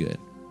very good.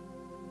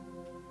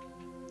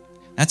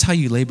 That's how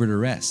you labor to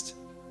rest.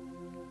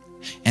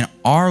 And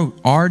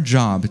our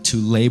job to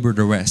labor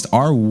to rest,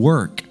 our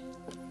work,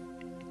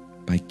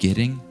 by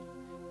getting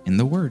in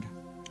the Word,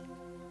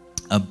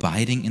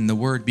 abiding in the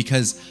Word,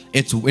 because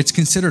it's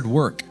considered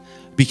work,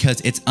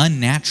 because it's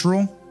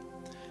unnatural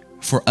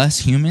for us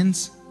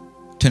humans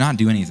to not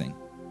do anything.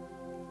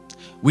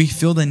 We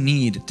feel the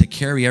need to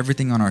carry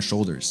everything on our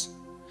shoulders.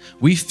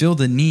 We feel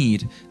the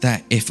need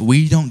that if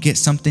we don't get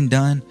something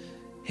done,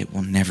 it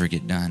will never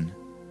get done.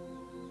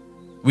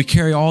 We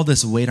carry all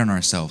this weight on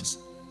ourselves.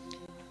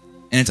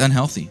 And it's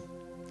unhealthy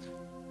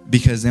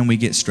because then we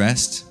get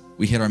stressed.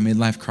 We hit our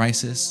midlife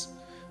crisis.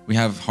 We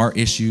have heart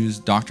issues,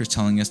 doctors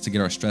telling us to get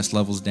our stress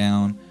levels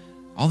down,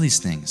 all these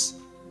things.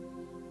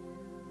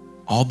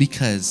 All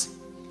because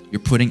you're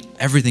putting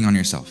everything on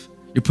yourself.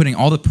 You're putting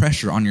all the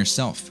pressure on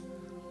yourself.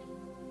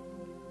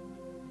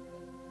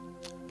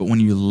 But when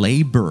you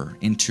labor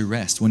into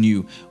rest, when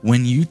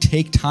you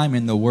take time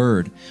in the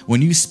Word,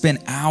 when you spend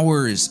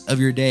hours of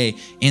your day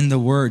in the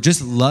Word,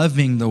 just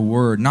loving the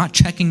Word, not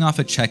checking off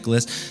a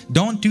checklist,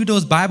 don't do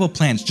those Bible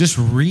plans. Just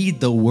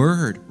read the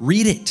Word.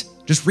 Read it.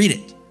 Just read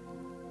it.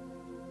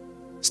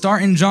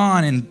 Start in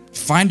John and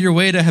find your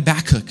way to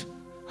Habakkuk.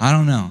 I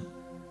don't know.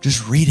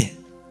 Just read it.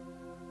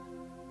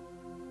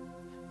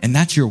 And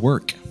that's your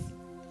work.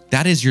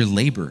 That is your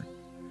labor,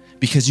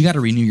 because you got to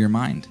renew your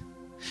mind.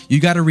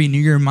 You got to renew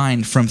your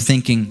mind from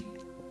thinking,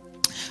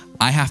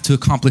 I have to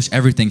accomplish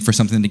everything for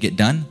something to get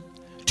done,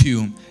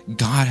 to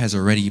God has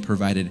already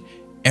provided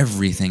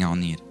everything I'll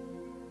need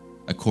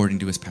according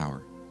to his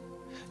power.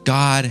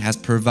 God has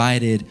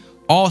provided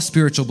all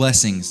spiritual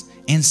blessings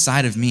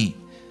inside of me.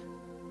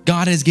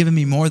 God has given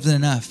me more than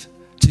enough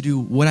to do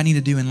what I need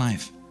to do in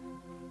life.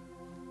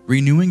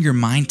 Renewing your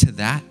mind to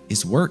that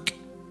is work.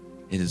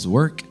 It is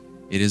work.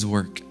 It is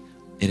work.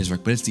 It is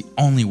work. But it's the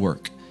only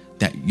work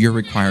that you're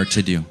required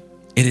to do.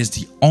 It is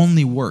the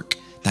only work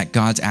that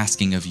God's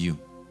asking of you.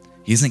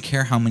 He doesn't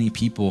care how many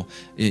people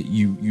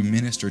you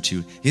minister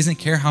to. He doesn't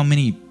care how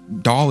many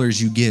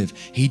dollars you give.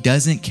 He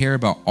doesn't care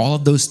about all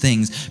of those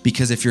things,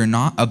 because if you're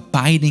not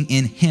abiding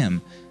in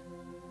him,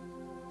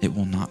 it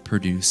will not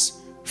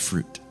produce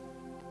fruit.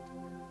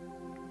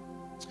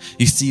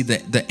 You see,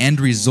 the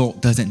end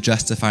result doesn't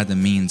justify the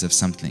means of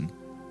something.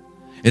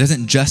 It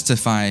doesn't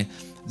justify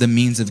the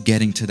means of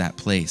getting to that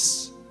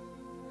place.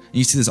 And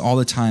you see this all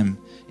the time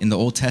in the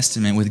Old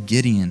Testament with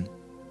Gideon.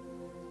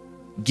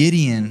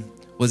 Gideon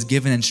was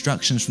given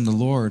instructions from the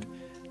Lord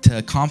to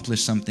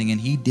accomplish something,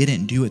 and he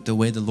didn't do it the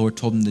way the Lord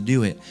told him to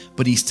do it,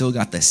 but he still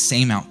got the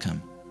same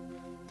outcome.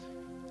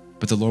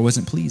 But the Lord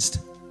wasn't pleased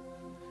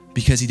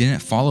because he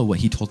didn't follow what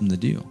he told him to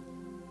do.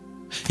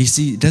 You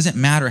see, it doesn't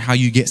matter how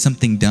you get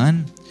something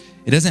done.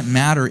 It doesn't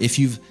matter if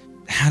you've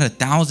had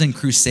 1,000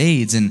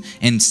 crusades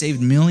and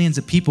saved millions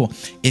of people.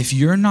 If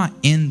you're not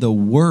in the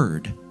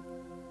Word,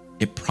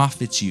 it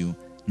profits you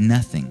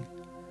nothing,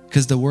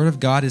 because the Word of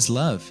God is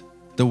love.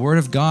 The Word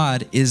of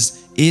God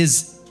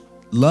is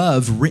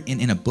love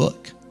written in a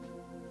book.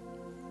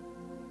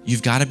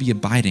 You've got to be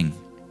abiding.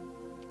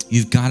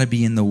 You've got to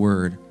be in the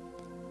Word,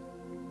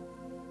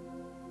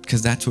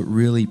 because that's what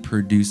really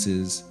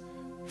produces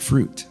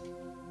fruit.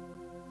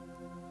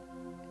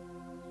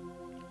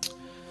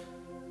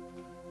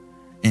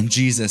 And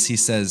Jesus, he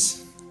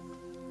says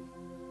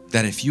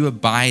that if you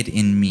abide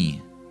in me,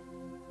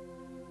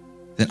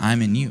 then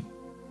I'm in you.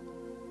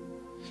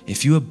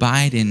 If you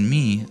abide in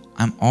me,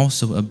 I'm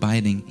also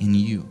abiding in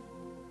you.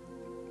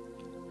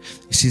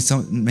 You see,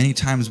 so many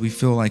times we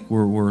feel like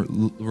we're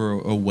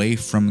away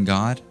from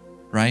God,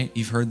 right?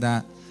 You've heard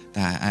that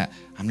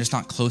I'm just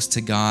not close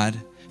to God.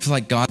 I feel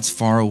like God's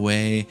far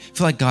away. I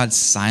feel like God's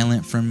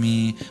silent from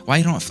me.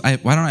 Why don't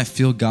I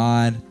feel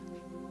God?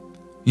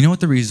 You know what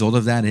the result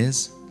of that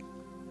is?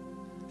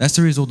 That's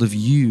the result of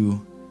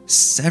you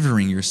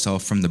severing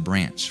yourself from the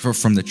branch,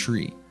 from the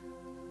tree.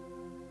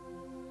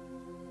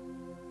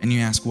 And you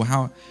ask,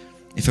 well,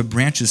 if a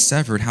branch is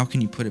severed, how can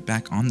you put it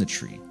back on the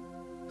tree?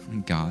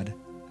 God,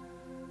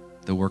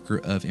 the worker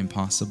of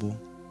impossible.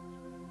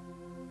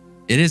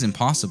 It is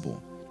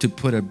impossible to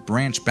put a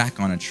branch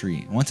back on a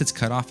tree. Once it's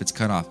cut off, it's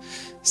cut off.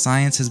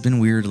 Science has been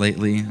weird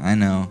lately. I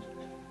know.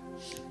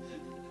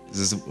 This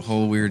is a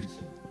whole weird.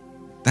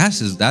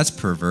 That's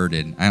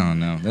perverted. I don't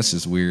know. That's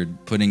just weird.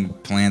 Putting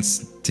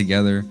plants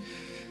together.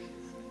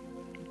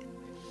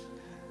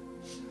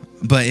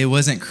 But it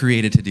wasn't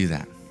created to do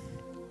that.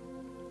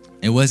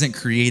 It wasn't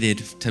created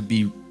to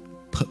be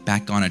put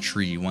back on a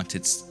tree once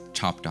it's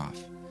chopped off.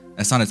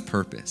 That's not its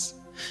purpose.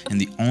 And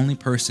the only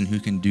person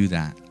who can do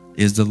that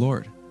is the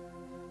Lord.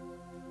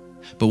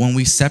 But when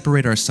we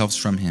separate ourselves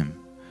from him,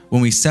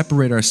 when we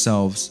separate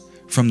ourselves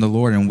from the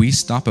Lord and we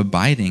stop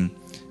abiding,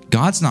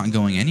 God's not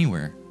going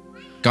anywhere.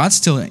 God's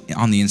still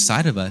on the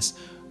inside of us.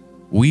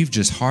 We've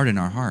just hardened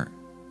our heart.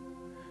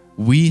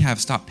 We have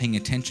stopped paying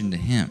attention to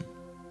him.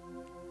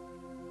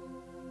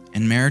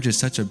 And marriage is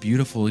such a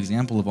beautiful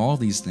example of all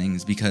these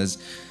things, because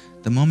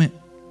the moment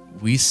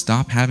we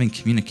stop having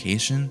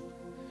communication,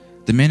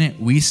 the minute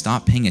we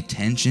stop paying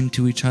attention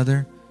to each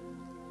other,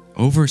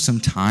 over some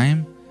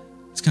time,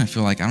 it's going to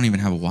feel like I don't even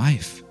have a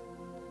wife.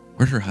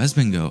 Where'd her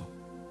husband go?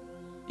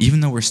 Even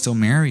though we're still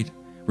married,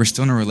 we're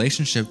still in a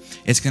relationship,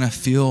 it's going to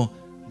feel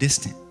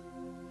distant.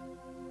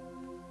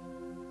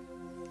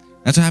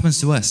 That's what happens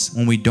to us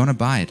when we don't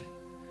abide.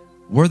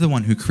 We're the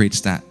one who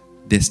creates that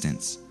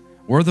distance.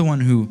 We're the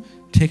one who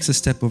takes a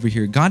step over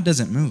here. God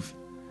doesn't move.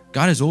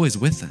 God is always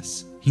with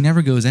us. He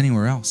never goes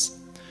anywhere else.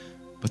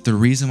 But the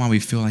reason why we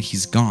feel like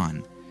he's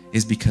gone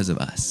is because of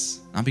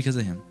us. Not because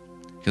of him,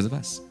 because of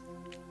us.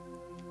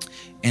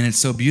 And it's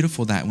so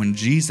beautiful that when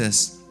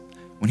Jesus,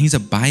 when he's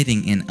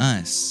abiding in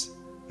us,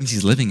 it means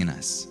he's living in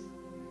us.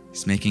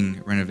 He's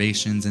making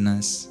renovations in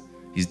us.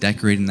 He's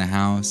decorating the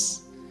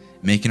house,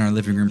 making our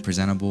living room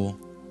presentable.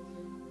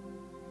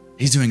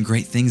 He's doing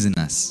great things in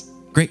us.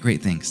 Great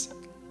things.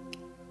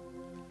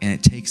 And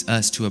it takes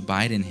us to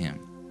abide in him,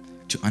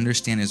 to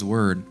understand his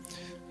word,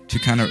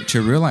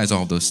 to realize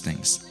all those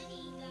things,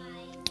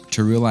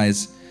 to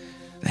realize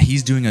that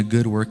he's doing a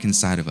good work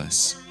inside of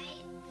us.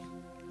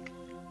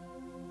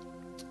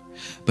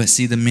 But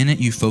see, the minute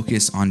you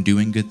focus on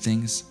doing good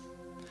things,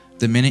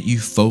 the minute you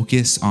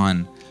focus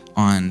on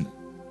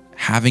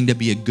having to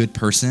be a good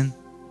person,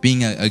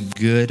 being a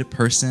good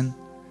person,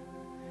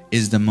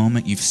 is the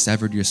moment you've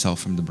severed yourself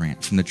from the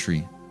branch, from the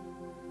tree.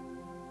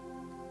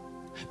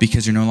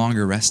 Because you're no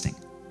longer resting.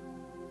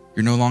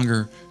 You're no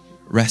longer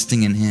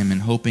resting in him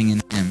and hoping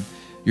in him.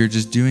 You're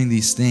just doing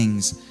these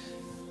things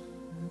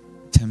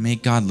to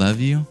make God love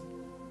you.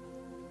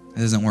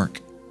 That doesn't work.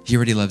 He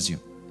already loves you.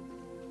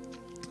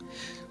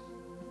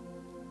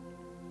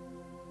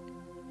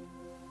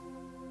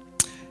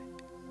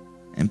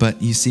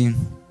 But you see,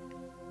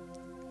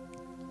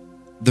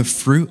 the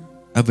fruit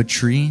of a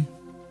tree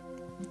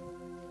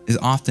is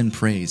often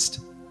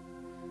praised.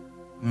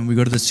 When we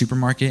go to the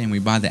supermarket and we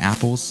buy the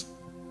apples,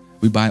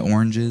 we buy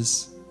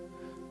oranges,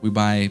 we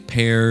buy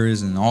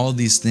pears and all of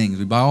these things.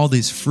 We buy all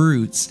these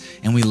fruits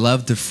and we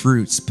love the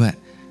fruits. But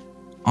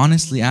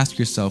honestly, ask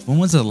yourself, when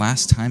was the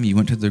last time you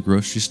went to the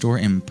grocery store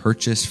and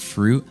purchased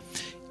fruit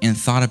and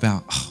thought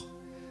about, oh,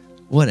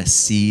 what a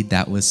seed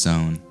that was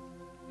sown?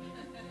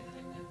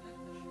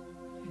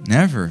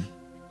 Never.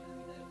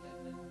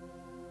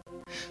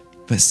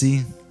 But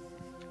see,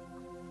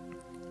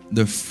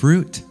 the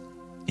fruit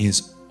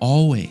is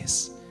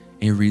always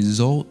a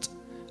result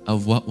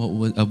of what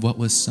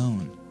was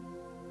sown.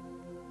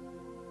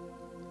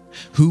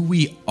 Who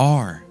we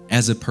are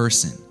as a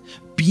person,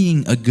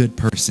 being a good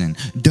person,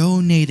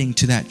 donating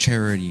to that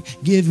charity,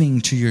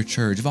 giving to your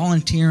church,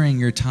 volunteering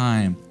your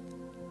time,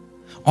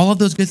 all of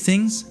those good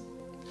things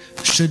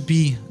should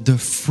be the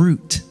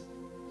fruit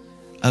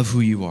of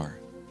who you are,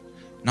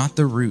 not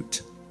the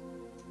root.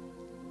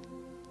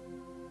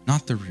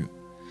 Not the root.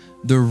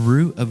 The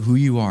root of who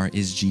you are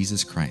is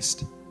Jesus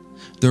Christ.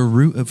 The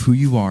root of who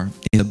you are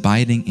is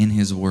abiding in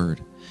his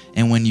word.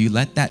 And when you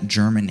let that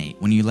germinate,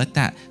 when you let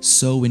that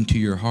sow into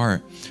your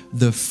heart,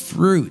 the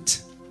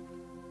fruit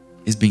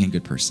is being a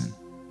good person,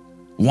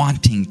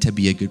 wanting to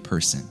be a good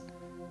person,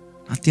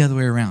 not the other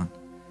way around.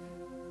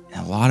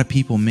 And a lot of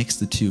people mix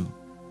the two.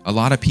 A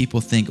lot of people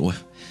think, well,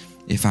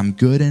 if I'm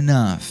good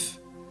enough,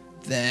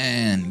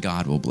 then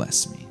God will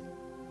bless me.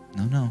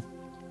 No.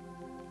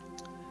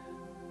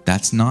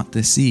 That's not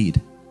the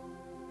seed.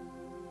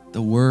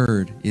 The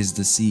word is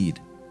the seed.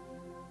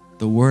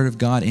 The word of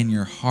God in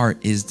your heart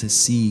is the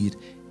seed,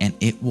 and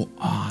it will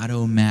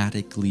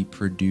automatically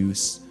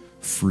produce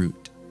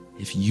fruit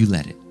if you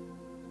let it.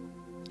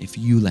 If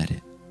you let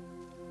it.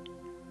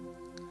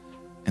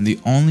 And the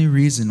only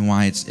reason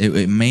why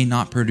it may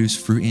not produce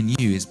fruit in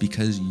you is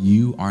because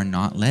you are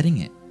not letting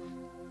it.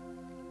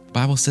 The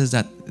Bible says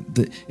that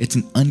it's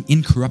an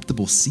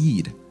incorruptible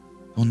seed.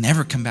 It will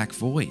never come back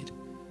void.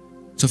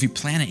 So if you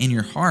plant it in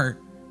your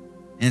heart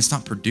and it's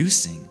not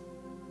producing,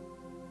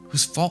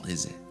 whose fault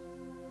is it?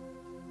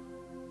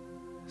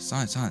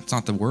 It's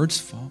not the word's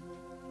fault.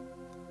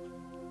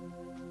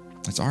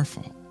 It's our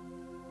fault.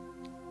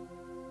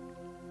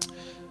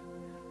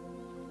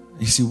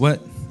 You see,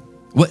 what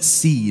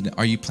seed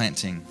are you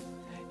planting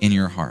in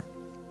your heart?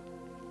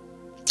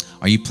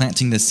 Are you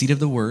planting the seed of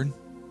the word,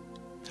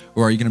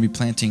 or are you going to be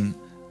planting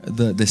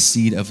the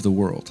seed of the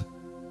world?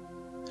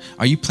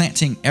 Are you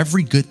planting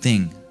every good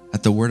thing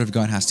that the word of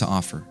God has to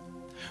offer,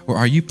 or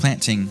are you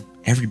planting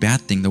every bad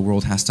thing the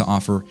world has to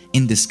offer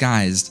in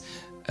disguise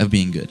of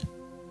being good?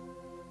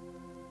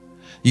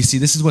 You see,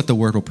 this is what the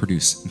word will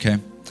produce, okay?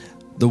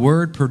 The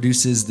word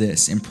produces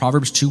this. In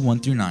Proverbs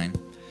 2:1-9,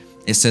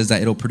 it says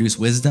that it'll produce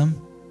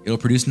wisdom, it'll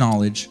produce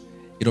knowledge,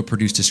 it'll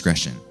produce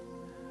discretion.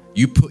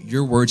 You put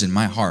your words in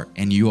my heart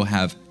and you will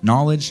have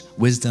knowledge,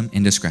 wisdom,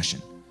 and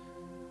discretion.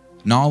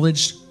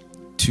 Knowledge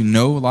to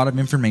know a lot of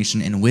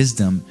information, and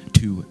wisdom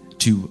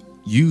to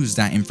use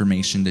that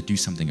information to do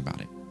something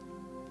about it.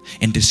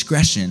 And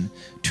discretion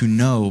to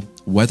know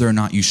whether or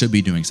not you should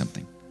be doing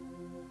something.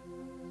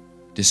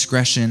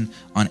 Discretion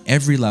on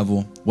every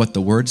level. What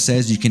the word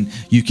says, you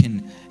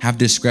can have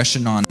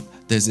discretion on,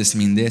 does this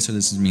mean this or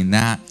does this mean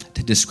that?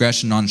 To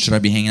discretion on, should I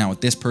be hanging out with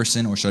this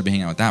person or should I be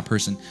hanging out with that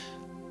person?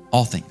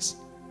 All things.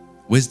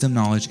 Wisdom,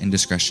 knowledge, and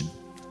discretion.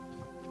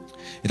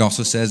 It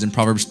also says in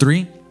Proverbs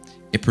 3,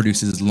 it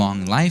produces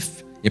long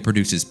life, it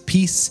produces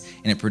peace,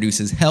 and it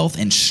produces health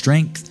and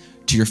strength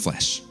to your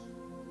flesh.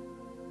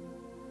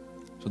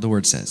 That's what the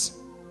word says.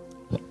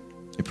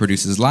 It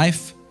produces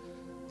life,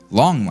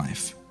 long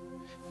life,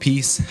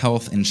 peace,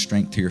 health, and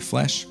strength to your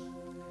flesh.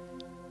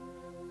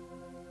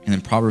 And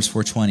then Proverbs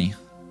 4:20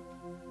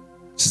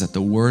 says that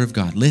the word of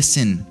God,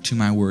 listen to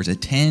my words,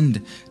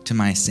 attend to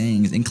my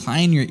sayings,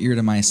 incline your ear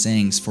to my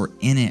sayings, for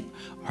in it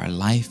are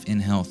life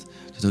and health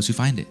to those who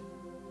find it.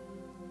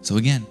 So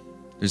again,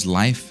 there's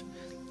life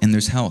and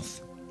there's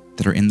health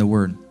that are in the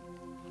word.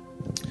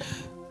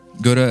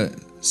 Go to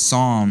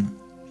Psalm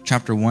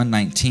chapter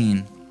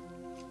 119.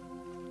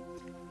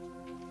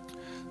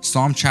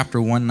 Psalm chapter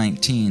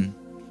 119.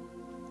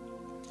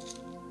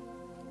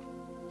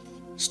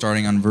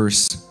 Starting on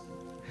verse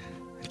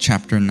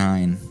chapter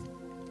 9.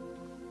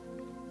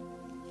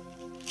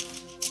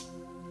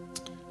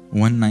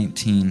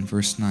 119,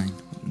 verse 9.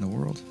 What in the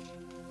world?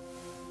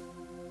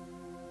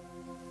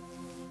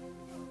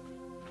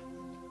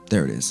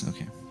 There it is.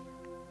 Okay.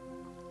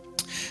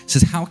 It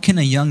says, how can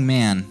a young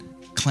man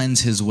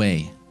cleanse his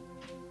way?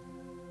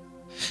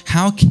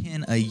 How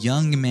can a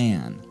young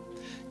man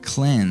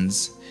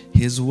cleanse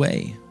his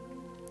way?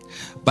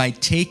 By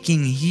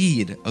taking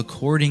heed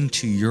according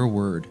to your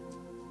word.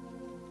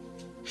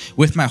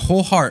 With my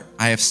whole heart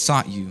I have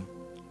sought you.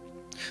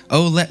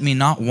 Oh, let me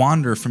not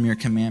wander from your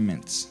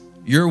commandments.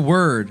 Your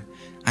word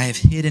I have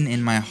hidden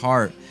in my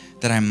heart,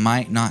 that I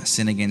might not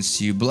sin against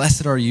you.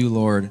 Blessed are you,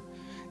 Lord.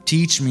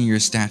 Teach me your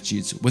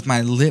statutes. With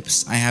my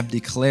lips I have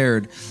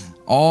declared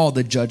all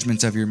the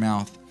judgments of your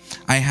mouth.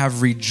 I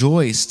have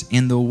rejoiced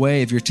in the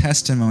way of your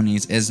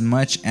testimonies as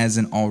much as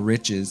in all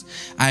riches.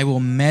 I will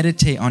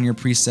meditate on your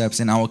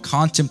precepts, and I will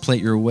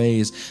contemplate your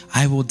ways.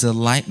 I will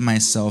delight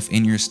myself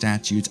in your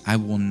statutes. I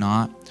will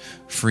not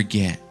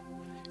forget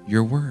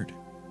your word.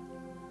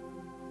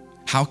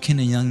 How can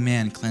a young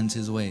man cleanse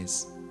his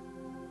ways?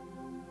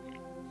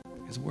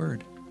 His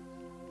word.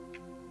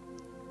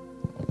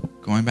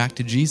 Going back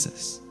to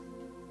Jesus,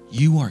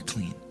 you are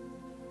clean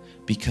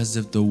because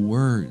of the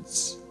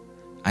words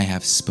I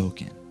have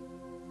spoken.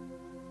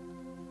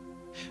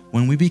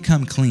 When we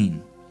become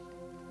clean,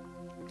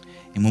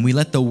 and when we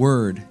let the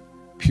word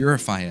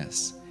purify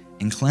us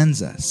and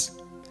cleanse us,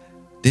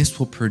 this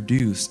will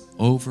produce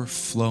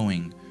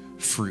overflowing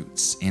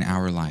fruits in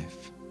our life.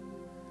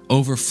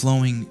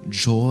 Overflowing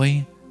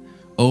joy,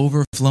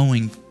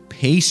 overflowing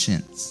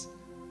patience.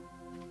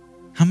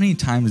 How many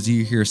times do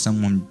you hear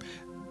someone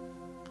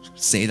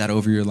say that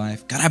over your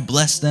life? God, I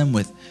bless them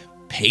with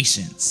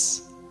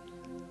patience.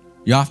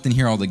 You often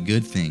hear all the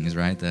good things,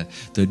 right?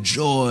 The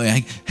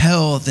joy,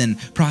 health, and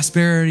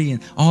prosperity,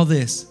 and all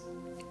this.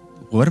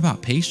 What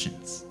about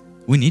patience?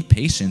 We need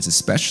patience,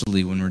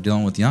 especially when we're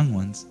dealing with young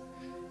ones.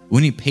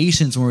 We need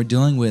patience when we're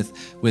dealing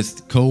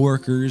with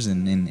coworkers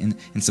and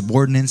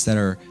subordinates that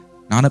are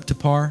not up to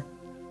par.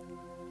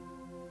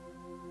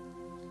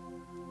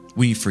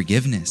 We need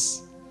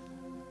forgiveness.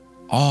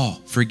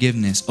 All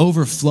forgiveness,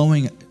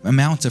 overflowing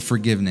amounts of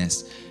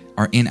forgiveness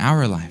are in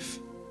our life.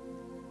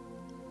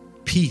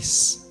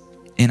 Peace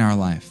in our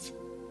life.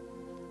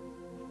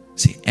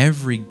 See,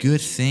 every good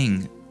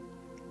thing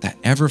that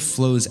ever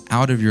flows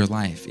out of your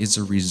life is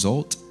a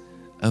result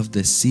of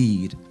the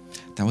seed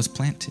that was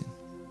planted.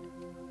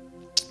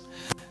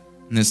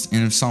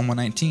 In Psalm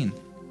 119,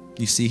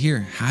 you see here,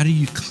 how do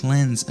you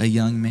cleanse a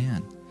young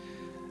man?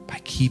 By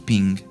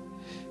keeping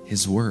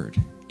his word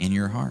in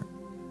your heart,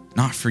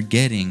 not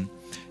forgetting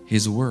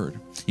his word.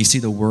 You see,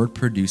 the word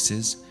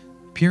produces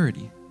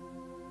purity.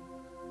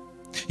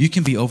 You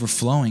can be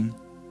overflowing,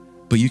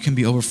 but you can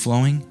be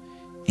overflowing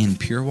in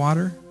pure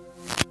water,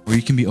 or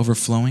you can be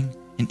overflowing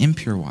in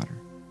impure water.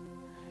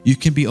 You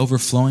can be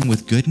overflowing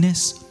with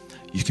goodness.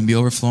 You can be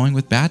overflowing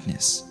with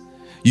badness.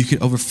 You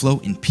could overflow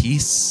in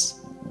peace.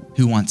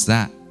 Who wants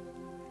that?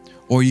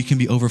 Or you can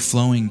be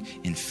overflowing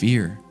in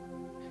fear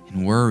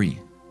and worry.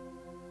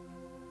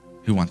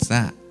 Who wants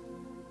that?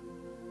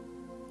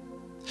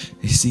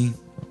 You see,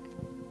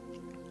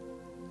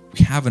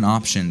 we have an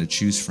option to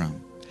choose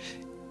from.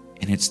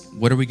 And it's,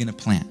 what are we going to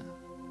plant?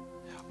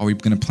 Are we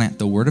going to plant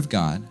the Word of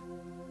God,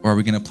 or are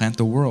we going to plant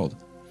the world?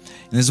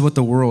 And this is what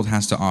the world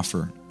has to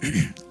offer.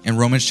 In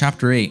Romans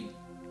chapter 8,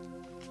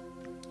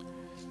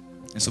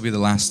 this will be the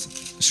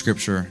last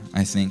scripture,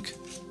 I think,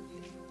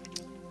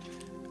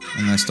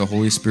 unless the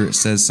Holy Spirit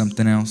says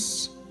something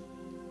else.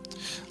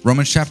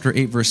 Romans chapter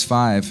 8, verse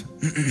 5,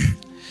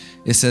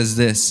 it says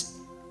this: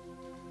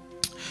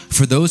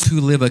 "For those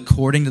who live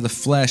according to the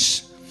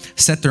flesh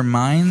set their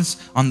minds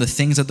on the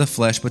things of the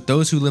flesh, but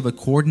those who live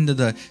according to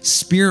the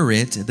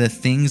Spirit, the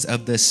things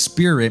of the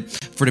Spirit.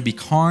 For to be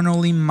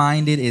carnally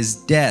minded is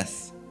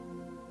death,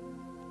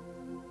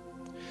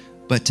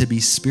 but to be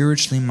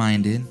spiritually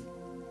minded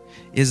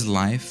is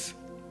life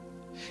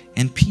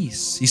and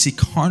peace." You see,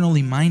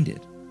 carnally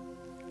minded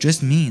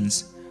just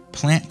means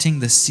planting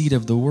the seed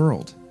of the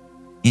world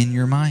in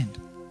your mind.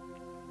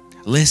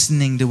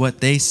 Listening to what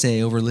they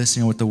say over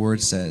listening to what the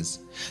Word says.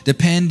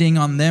 Depending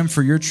on them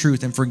for your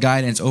truth and for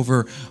guidance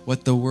over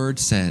what the Word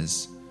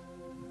says.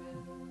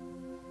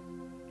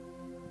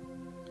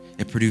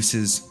 It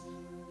produces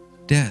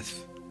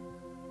death.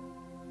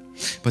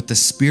 But the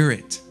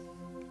Spirit,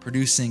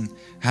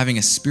 having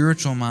a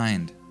spiritual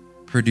mind,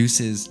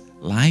 produces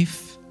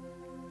life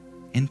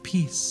and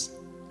peace.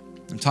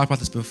 I've talked about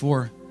this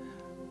before.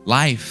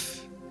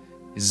 Life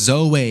is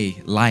Zoe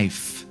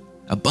life,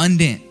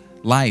 abundant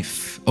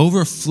life,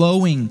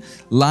 overflowing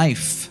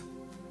life,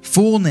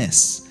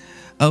 fullness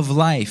of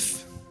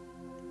life,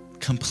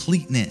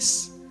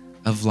 completeness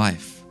of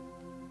life.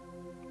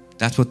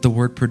 That's what the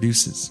Word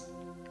produces.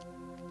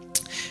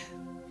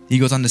 He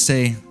goes on to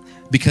say,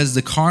 because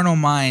the carnal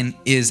mind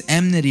is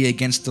enmity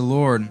against the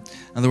Lord. In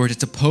other words,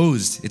 it's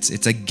opposed.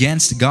 It's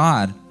against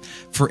God.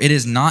 For it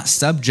is not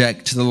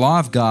subject to the law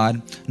of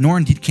God, nor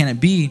indeed can it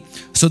be.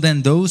 So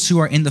then those who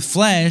are in the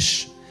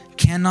flesh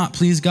cannot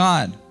please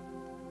God.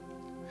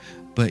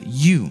 But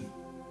you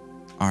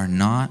are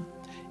not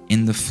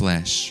in the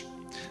flesh,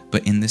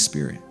 but in the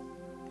Spirit.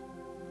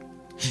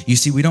 You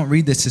see, we don't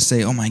read this to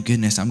say, oh my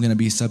goodness, I'm going to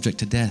be subject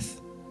to death.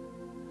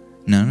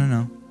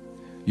 No.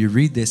 You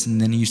read this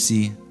and then you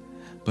see,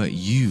 but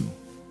you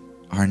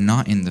are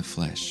not in the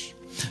flesh,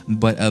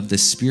 but of the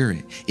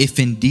Spirit, if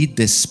indeed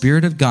the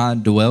Spirit of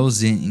God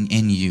dwells in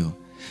you.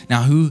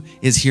 Now, who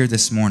is here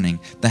this morning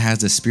that has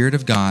the Spirit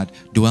of God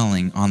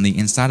dwelling on the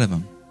inside of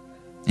them?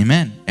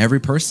 Amen. Every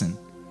person.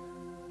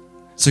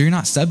 So you're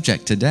not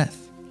subject to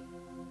death.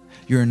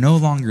 You are no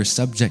longer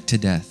subject to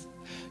death.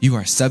 You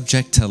are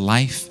subject to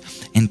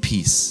life and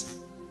peace.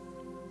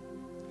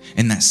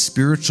 And that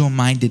spiritual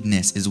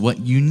mindedness is what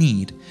you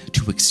need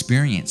to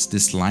experience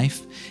this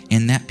life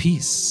and that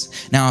peace.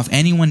 Now, if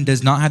anyone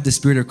does not have the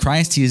Spirit of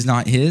Christ, he is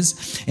not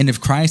his. And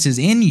if Christ is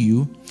in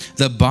you,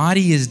 the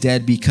body is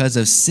dead because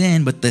of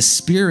sin, but the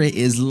Spirit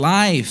is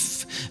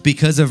life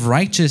because of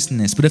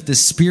righteousness. But if the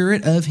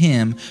Spirit of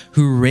him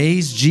who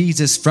raised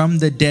Jesus from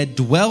the dead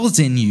dwells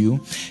in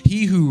you,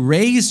 he who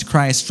raised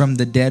Christ from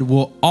the dead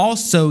will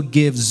also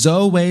give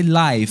Zoe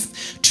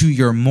life to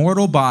your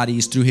mortal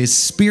bodies through his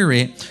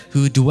Spirit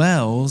who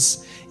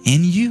dwells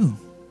in you.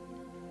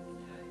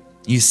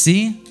 You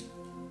see,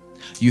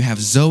 you have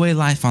Zoe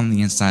life on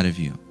the inside of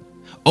you,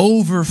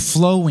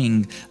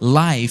 overflowing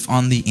life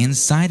on the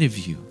inside of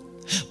you.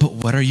 But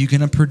what are you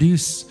going to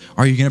produce?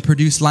 Are you going to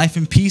produce life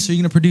and peace? Or are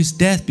you going to produce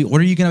death?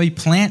 What are you going to be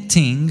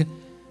planting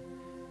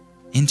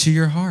into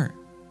your heart?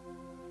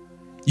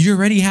 You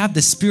already have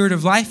the Spirit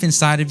of life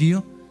inside of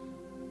you.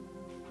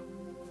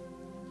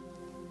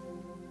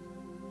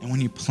 And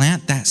when you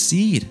plant that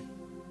seed,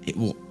 it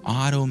will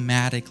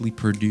automatically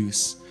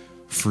produce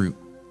fruit.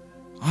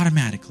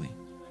 Automatically.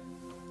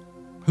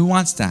 Who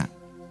wants that?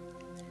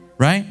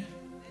 Right?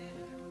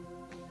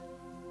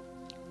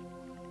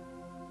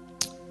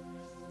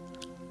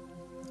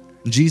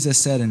 Jesus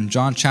said in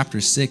John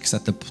chapter 6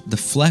 that the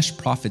flesh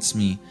profits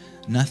me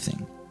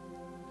nothing,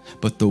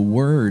 but the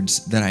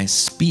words that I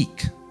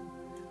speak,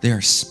 they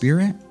are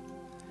spirit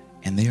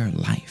and they are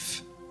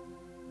life.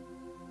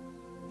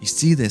 You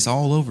see this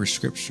all over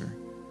Scripture.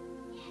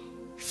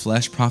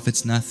 Flesh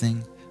profits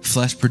nothing.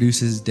 Flesh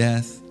produces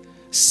death.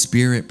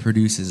 Spirit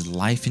produces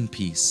life and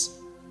peace.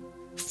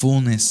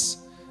 Fullness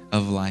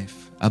of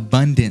life.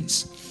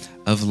 Abundance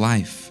of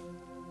life.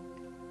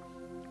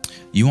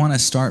 You want to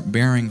start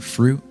bearing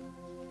fruit?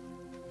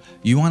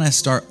 You want to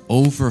start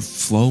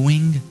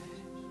overflowing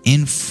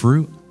in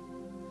fruit,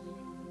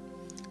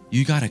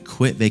 you got to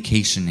quit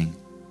vacationing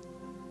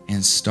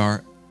and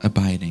start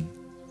abiding.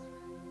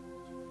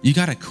 You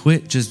got to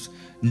quit just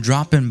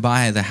dropping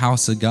by the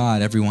house of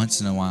God every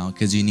once in a while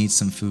because you need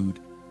some food.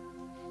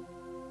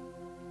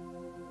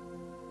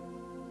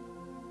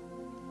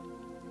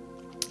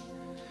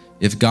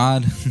 If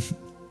God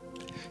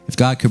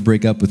could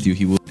break up with you,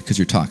 he would, because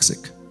you're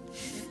toxic.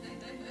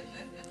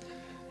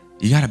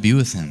 You got to be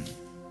with him.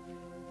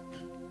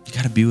 You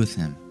got to be with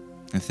him.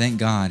 And thank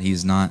God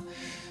he's not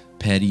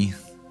petty.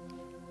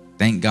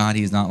 Thank God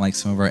he's not like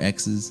some of our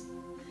exes.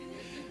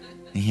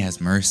 And he has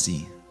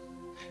mercy.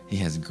 He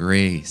has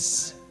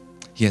grace.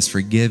 He has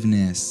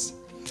forgiveness.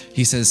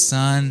 He says,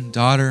 son,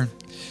 daughter,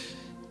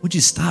 would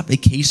you stop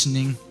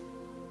vacationing?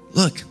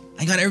 Look,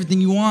 I got everything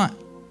you want.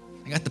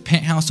 I got the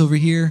penthouse over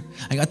here.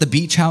 I got the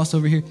beach house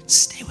over here.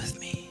 Stay with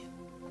me.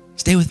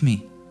 Stay with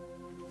me.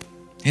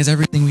 He has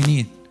everything we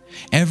need.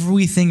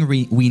 Everything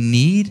we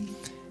need,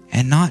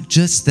 and not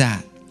just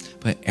that,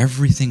 but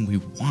everything we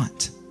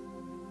want.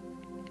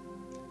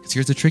 Because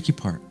here's the tricky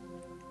part.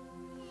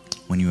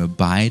 When you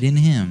abide in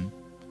him,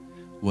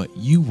 what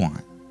you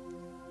want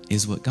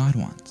is what God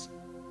wants.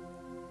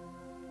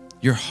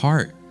 Your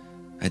heart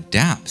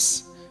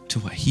adapts to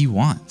what he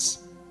wants.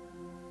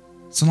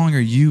 It's no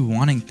longer you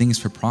wanting things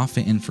for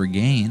profit and for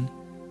gain.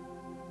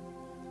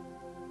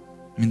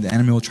 I mean, the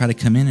enemy will try to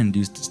come in and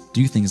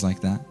do things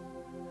like that.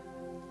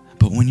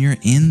 But when you're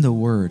in the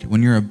Word,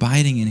 when you're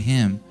abiding in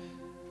him,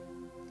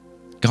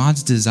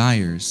 God's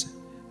desires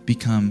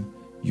become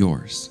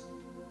yours.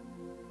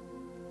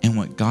 And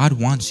what God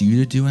wants you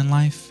to do in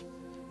life,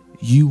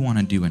 you want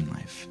to do in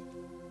life.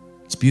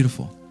 It's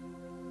beautiful.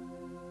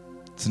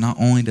 So not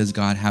only does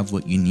God have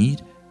what you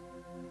need,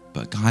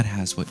 but God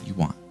has what you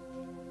want.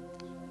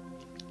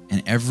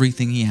 And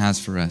everything he has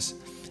for us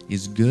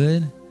is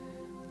good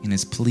and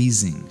is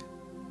pleasing.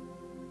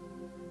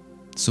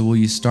 So will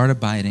you start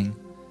abiding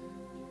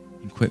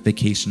and quit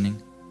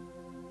vacationing?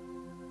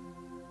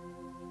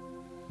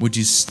 Would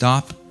you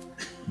stop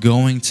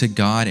going to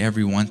God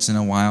every once in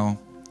a while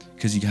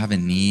because you have a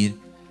need?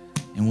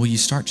 And will you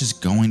start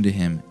just going to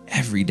him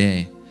every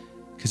day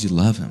because you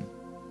love him?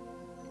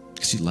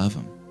 Because you love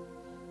him.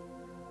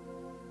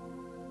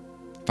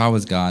 If I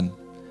was God,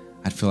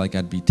 I'd feel like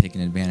I'd be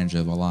taken advantage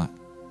of a lot.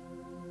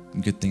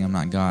 Good thing I'm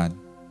not God.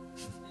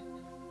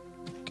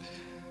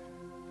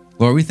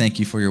 Lord, we thank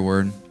you for your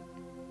word.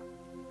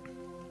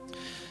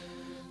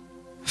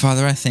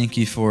 Father, I thank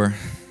you for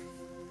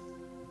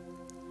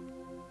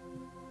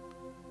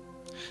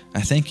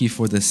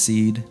the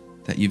seed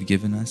that you've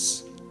given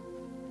us.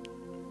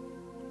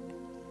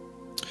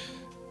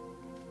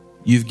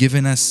 You've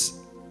given us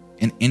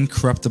an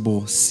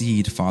incorruptible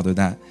seed, Father,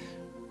 that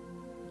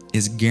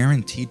is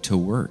guaranteed to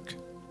work.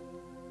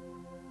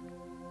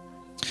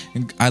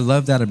 And I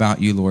love that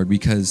about you, Lord,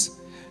 because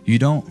you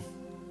don't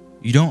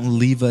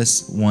leave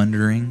us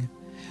wondering.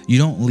 You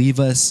don't leave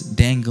us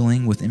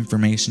dangling with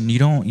information. You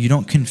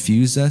don't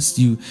confuse us.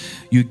 You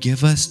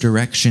give us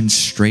direction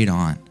straight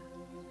on.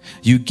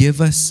 You give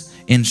us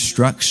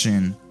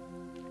instruction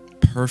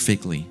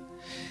perfectly.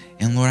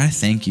 And Lord, I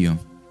thank you.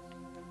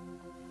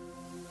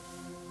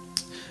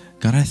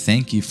 God, I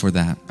thank you for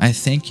that. I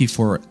thank you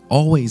for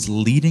always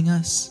leading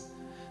us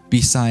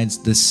besides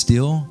the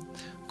still,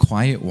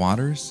 quiet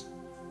waters.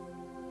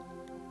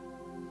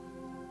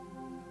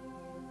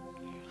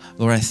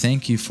 Lord, I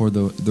thank you for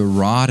the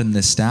rod and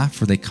the staff,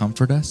 for they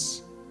comfort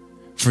us,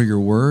 for your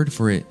word,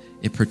 for it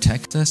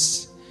protects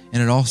us,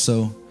 and it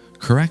also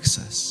corrects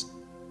us.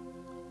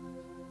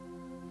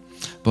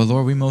 But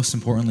Lord, we most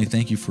importantly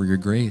thank you for your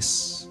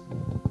grace.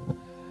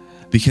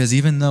 Because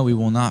even though we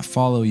will not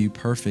follow you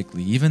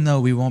perfectly, even though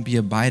we won't be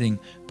abiding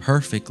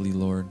perfectly,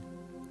 Lord,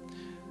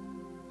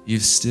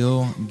 you've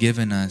still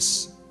given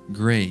us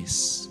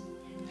grace.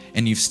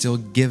 And you've still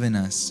given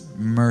us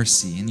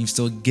mercy. And you've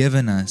still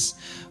given us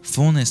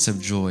fullness of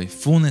joy,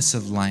 fullness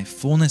of life,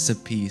 fullness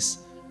of peace,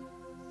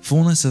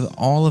 fullness of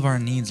all of our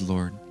needs,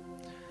 Lord.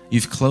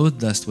 You've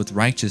clothed us with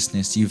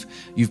righteousness.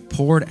 You've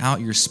poured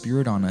out your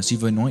Spirit on us.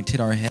 You've anointed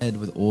our head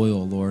with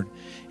oil, Lord.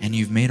 And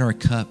you've made our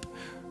cup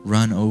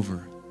run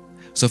over.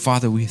 So,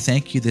 Father, we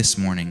thank you this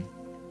morning.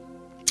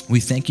 We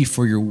thank you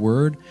for your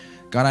word.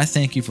 God, I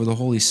thank you for the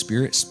Holy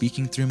Spirit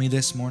speaking through me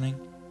this morning.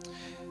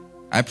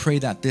 I pray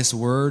that this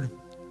word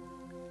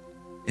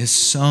is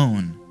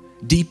sown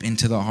deep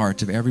into the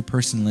heart of every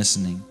person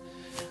listening.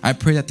 I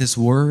pray that this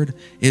word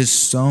is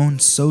sown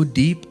so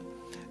deep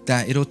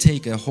that it'll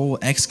take a whole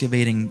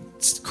excavating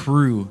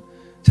crew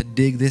to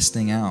dig this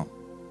thing out.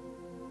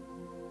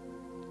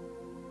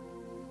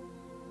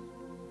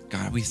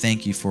 God, we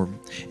thank you for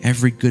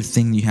every good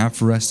thing you have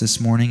for us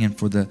this morning and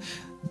for the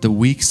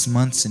weeks,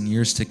 months, and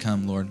years to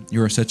come, Lord.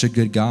 You are such a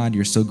good God.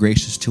 You're so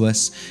gracious to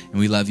us, and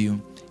we love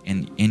you.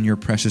 And in your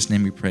precious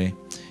name we pray.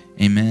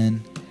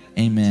 Amen,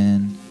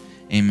 amen,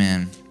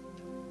 amen.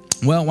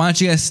 Well, why don't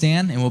you guys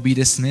stand, and we'll be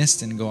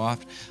dismissed and go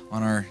off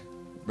on our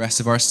rest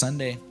of our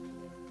Sunday.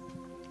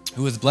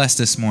 Who was blessed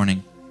this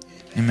morning?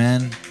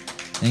 Amen.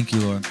 Thank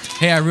you, Lord.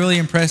 Hey, I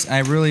really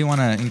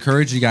want to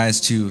encourage you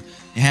guys to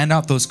hand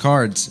out those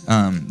cards.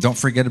 Don't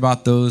forget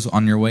about those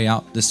on your way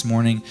out this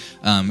morning.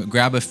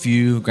 Grab a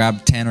few,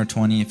 grab 10 or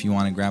 20 if you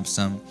want to grab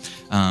some.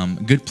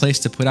 Good place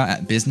to put out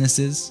at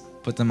businesses.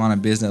 Put them on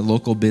a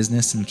local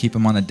business, and keep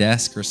them on a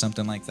desk or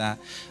something like that.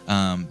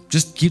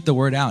 Just keep the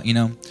word out.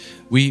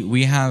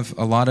 We have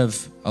a lot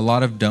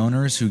of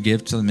donors who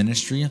give to the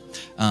ministry,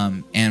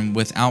 and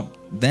without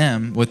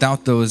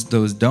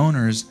those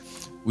donors,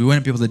 we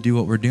wouldn't be able to do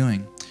what we're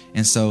doing.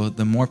 And so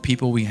the more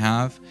people we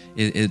have,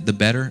 the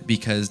better,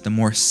 because the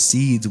more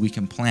seeds we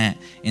can plant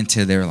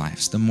into their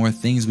lives, the more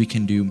things we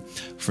can do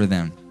for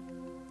them.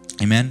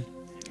 Amen.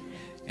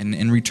 And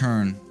in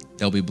return,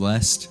 they'll be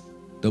blessed,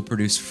 they'll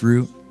produce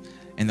fruit,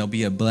 and they'll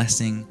be a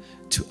blessing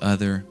to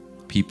other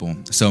people.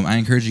 So I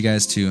encourage you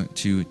guys to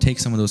take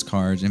some of those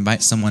cards,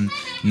 invite someone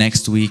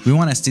next week. We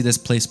want to see this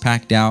place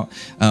packed out.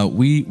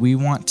 We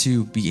want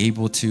to be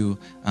able to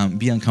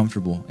be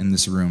uncomfortable in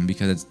this room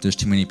because there's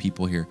too many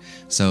people here.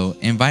 So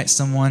invite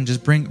someone,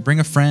 just bring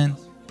a friend,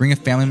 bring a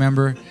family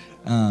member,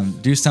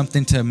 do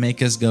something to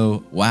make us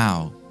go,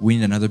 wow, we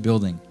need another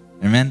building.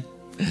 Amen.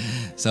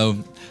 So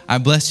I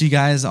bless you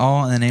guys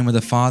all in the name of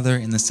the Father,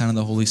 and the Son, and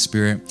the Holy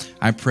Spirit.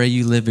 I pray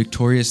you live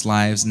victorious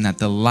lives, and that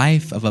the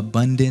life of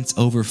abundance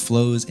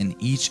overflows in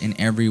each and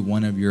every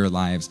one of your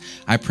lives.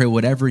 I pray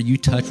whatever you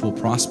touch will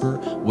prosper.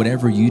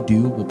 Whatever you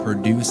do will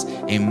produce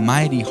a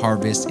mighty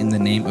harvest in the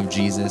name of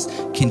Jesus.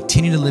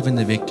 Continue to live in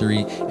the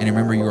victory, and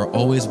remember, you are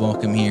always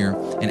welcome here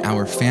in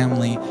our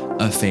family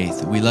of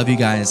faith. We love you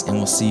guys, and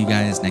we'll see you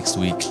guys next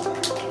week.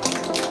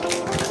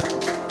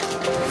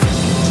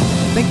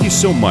 Thank you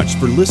so much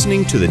for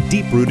listening to the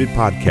Deep Rooted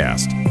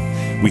Podcast.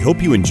 We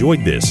hope you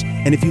enjoyed this,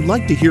 and if you'd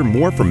like to hear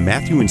more from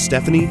Matthew and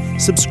Stephanie,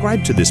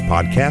 subscribe to this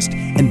podcast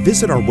and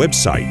visit our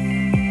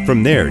website.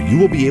 From there, you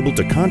will be able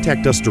to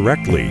contact us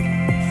directly,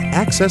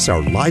 access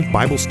our live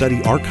Bible study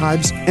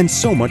archives, and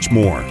so much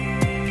more.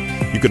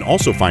 You can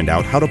also find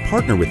out how to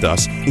partner with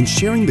us in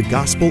sharing the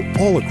gospel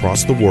all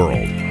across the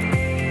world.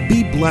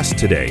 Be blessed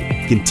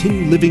today,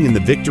 continue living in the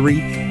victory,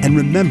 and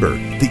remember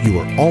that you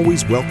are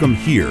always welcome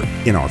here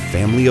in our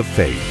family of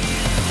faith.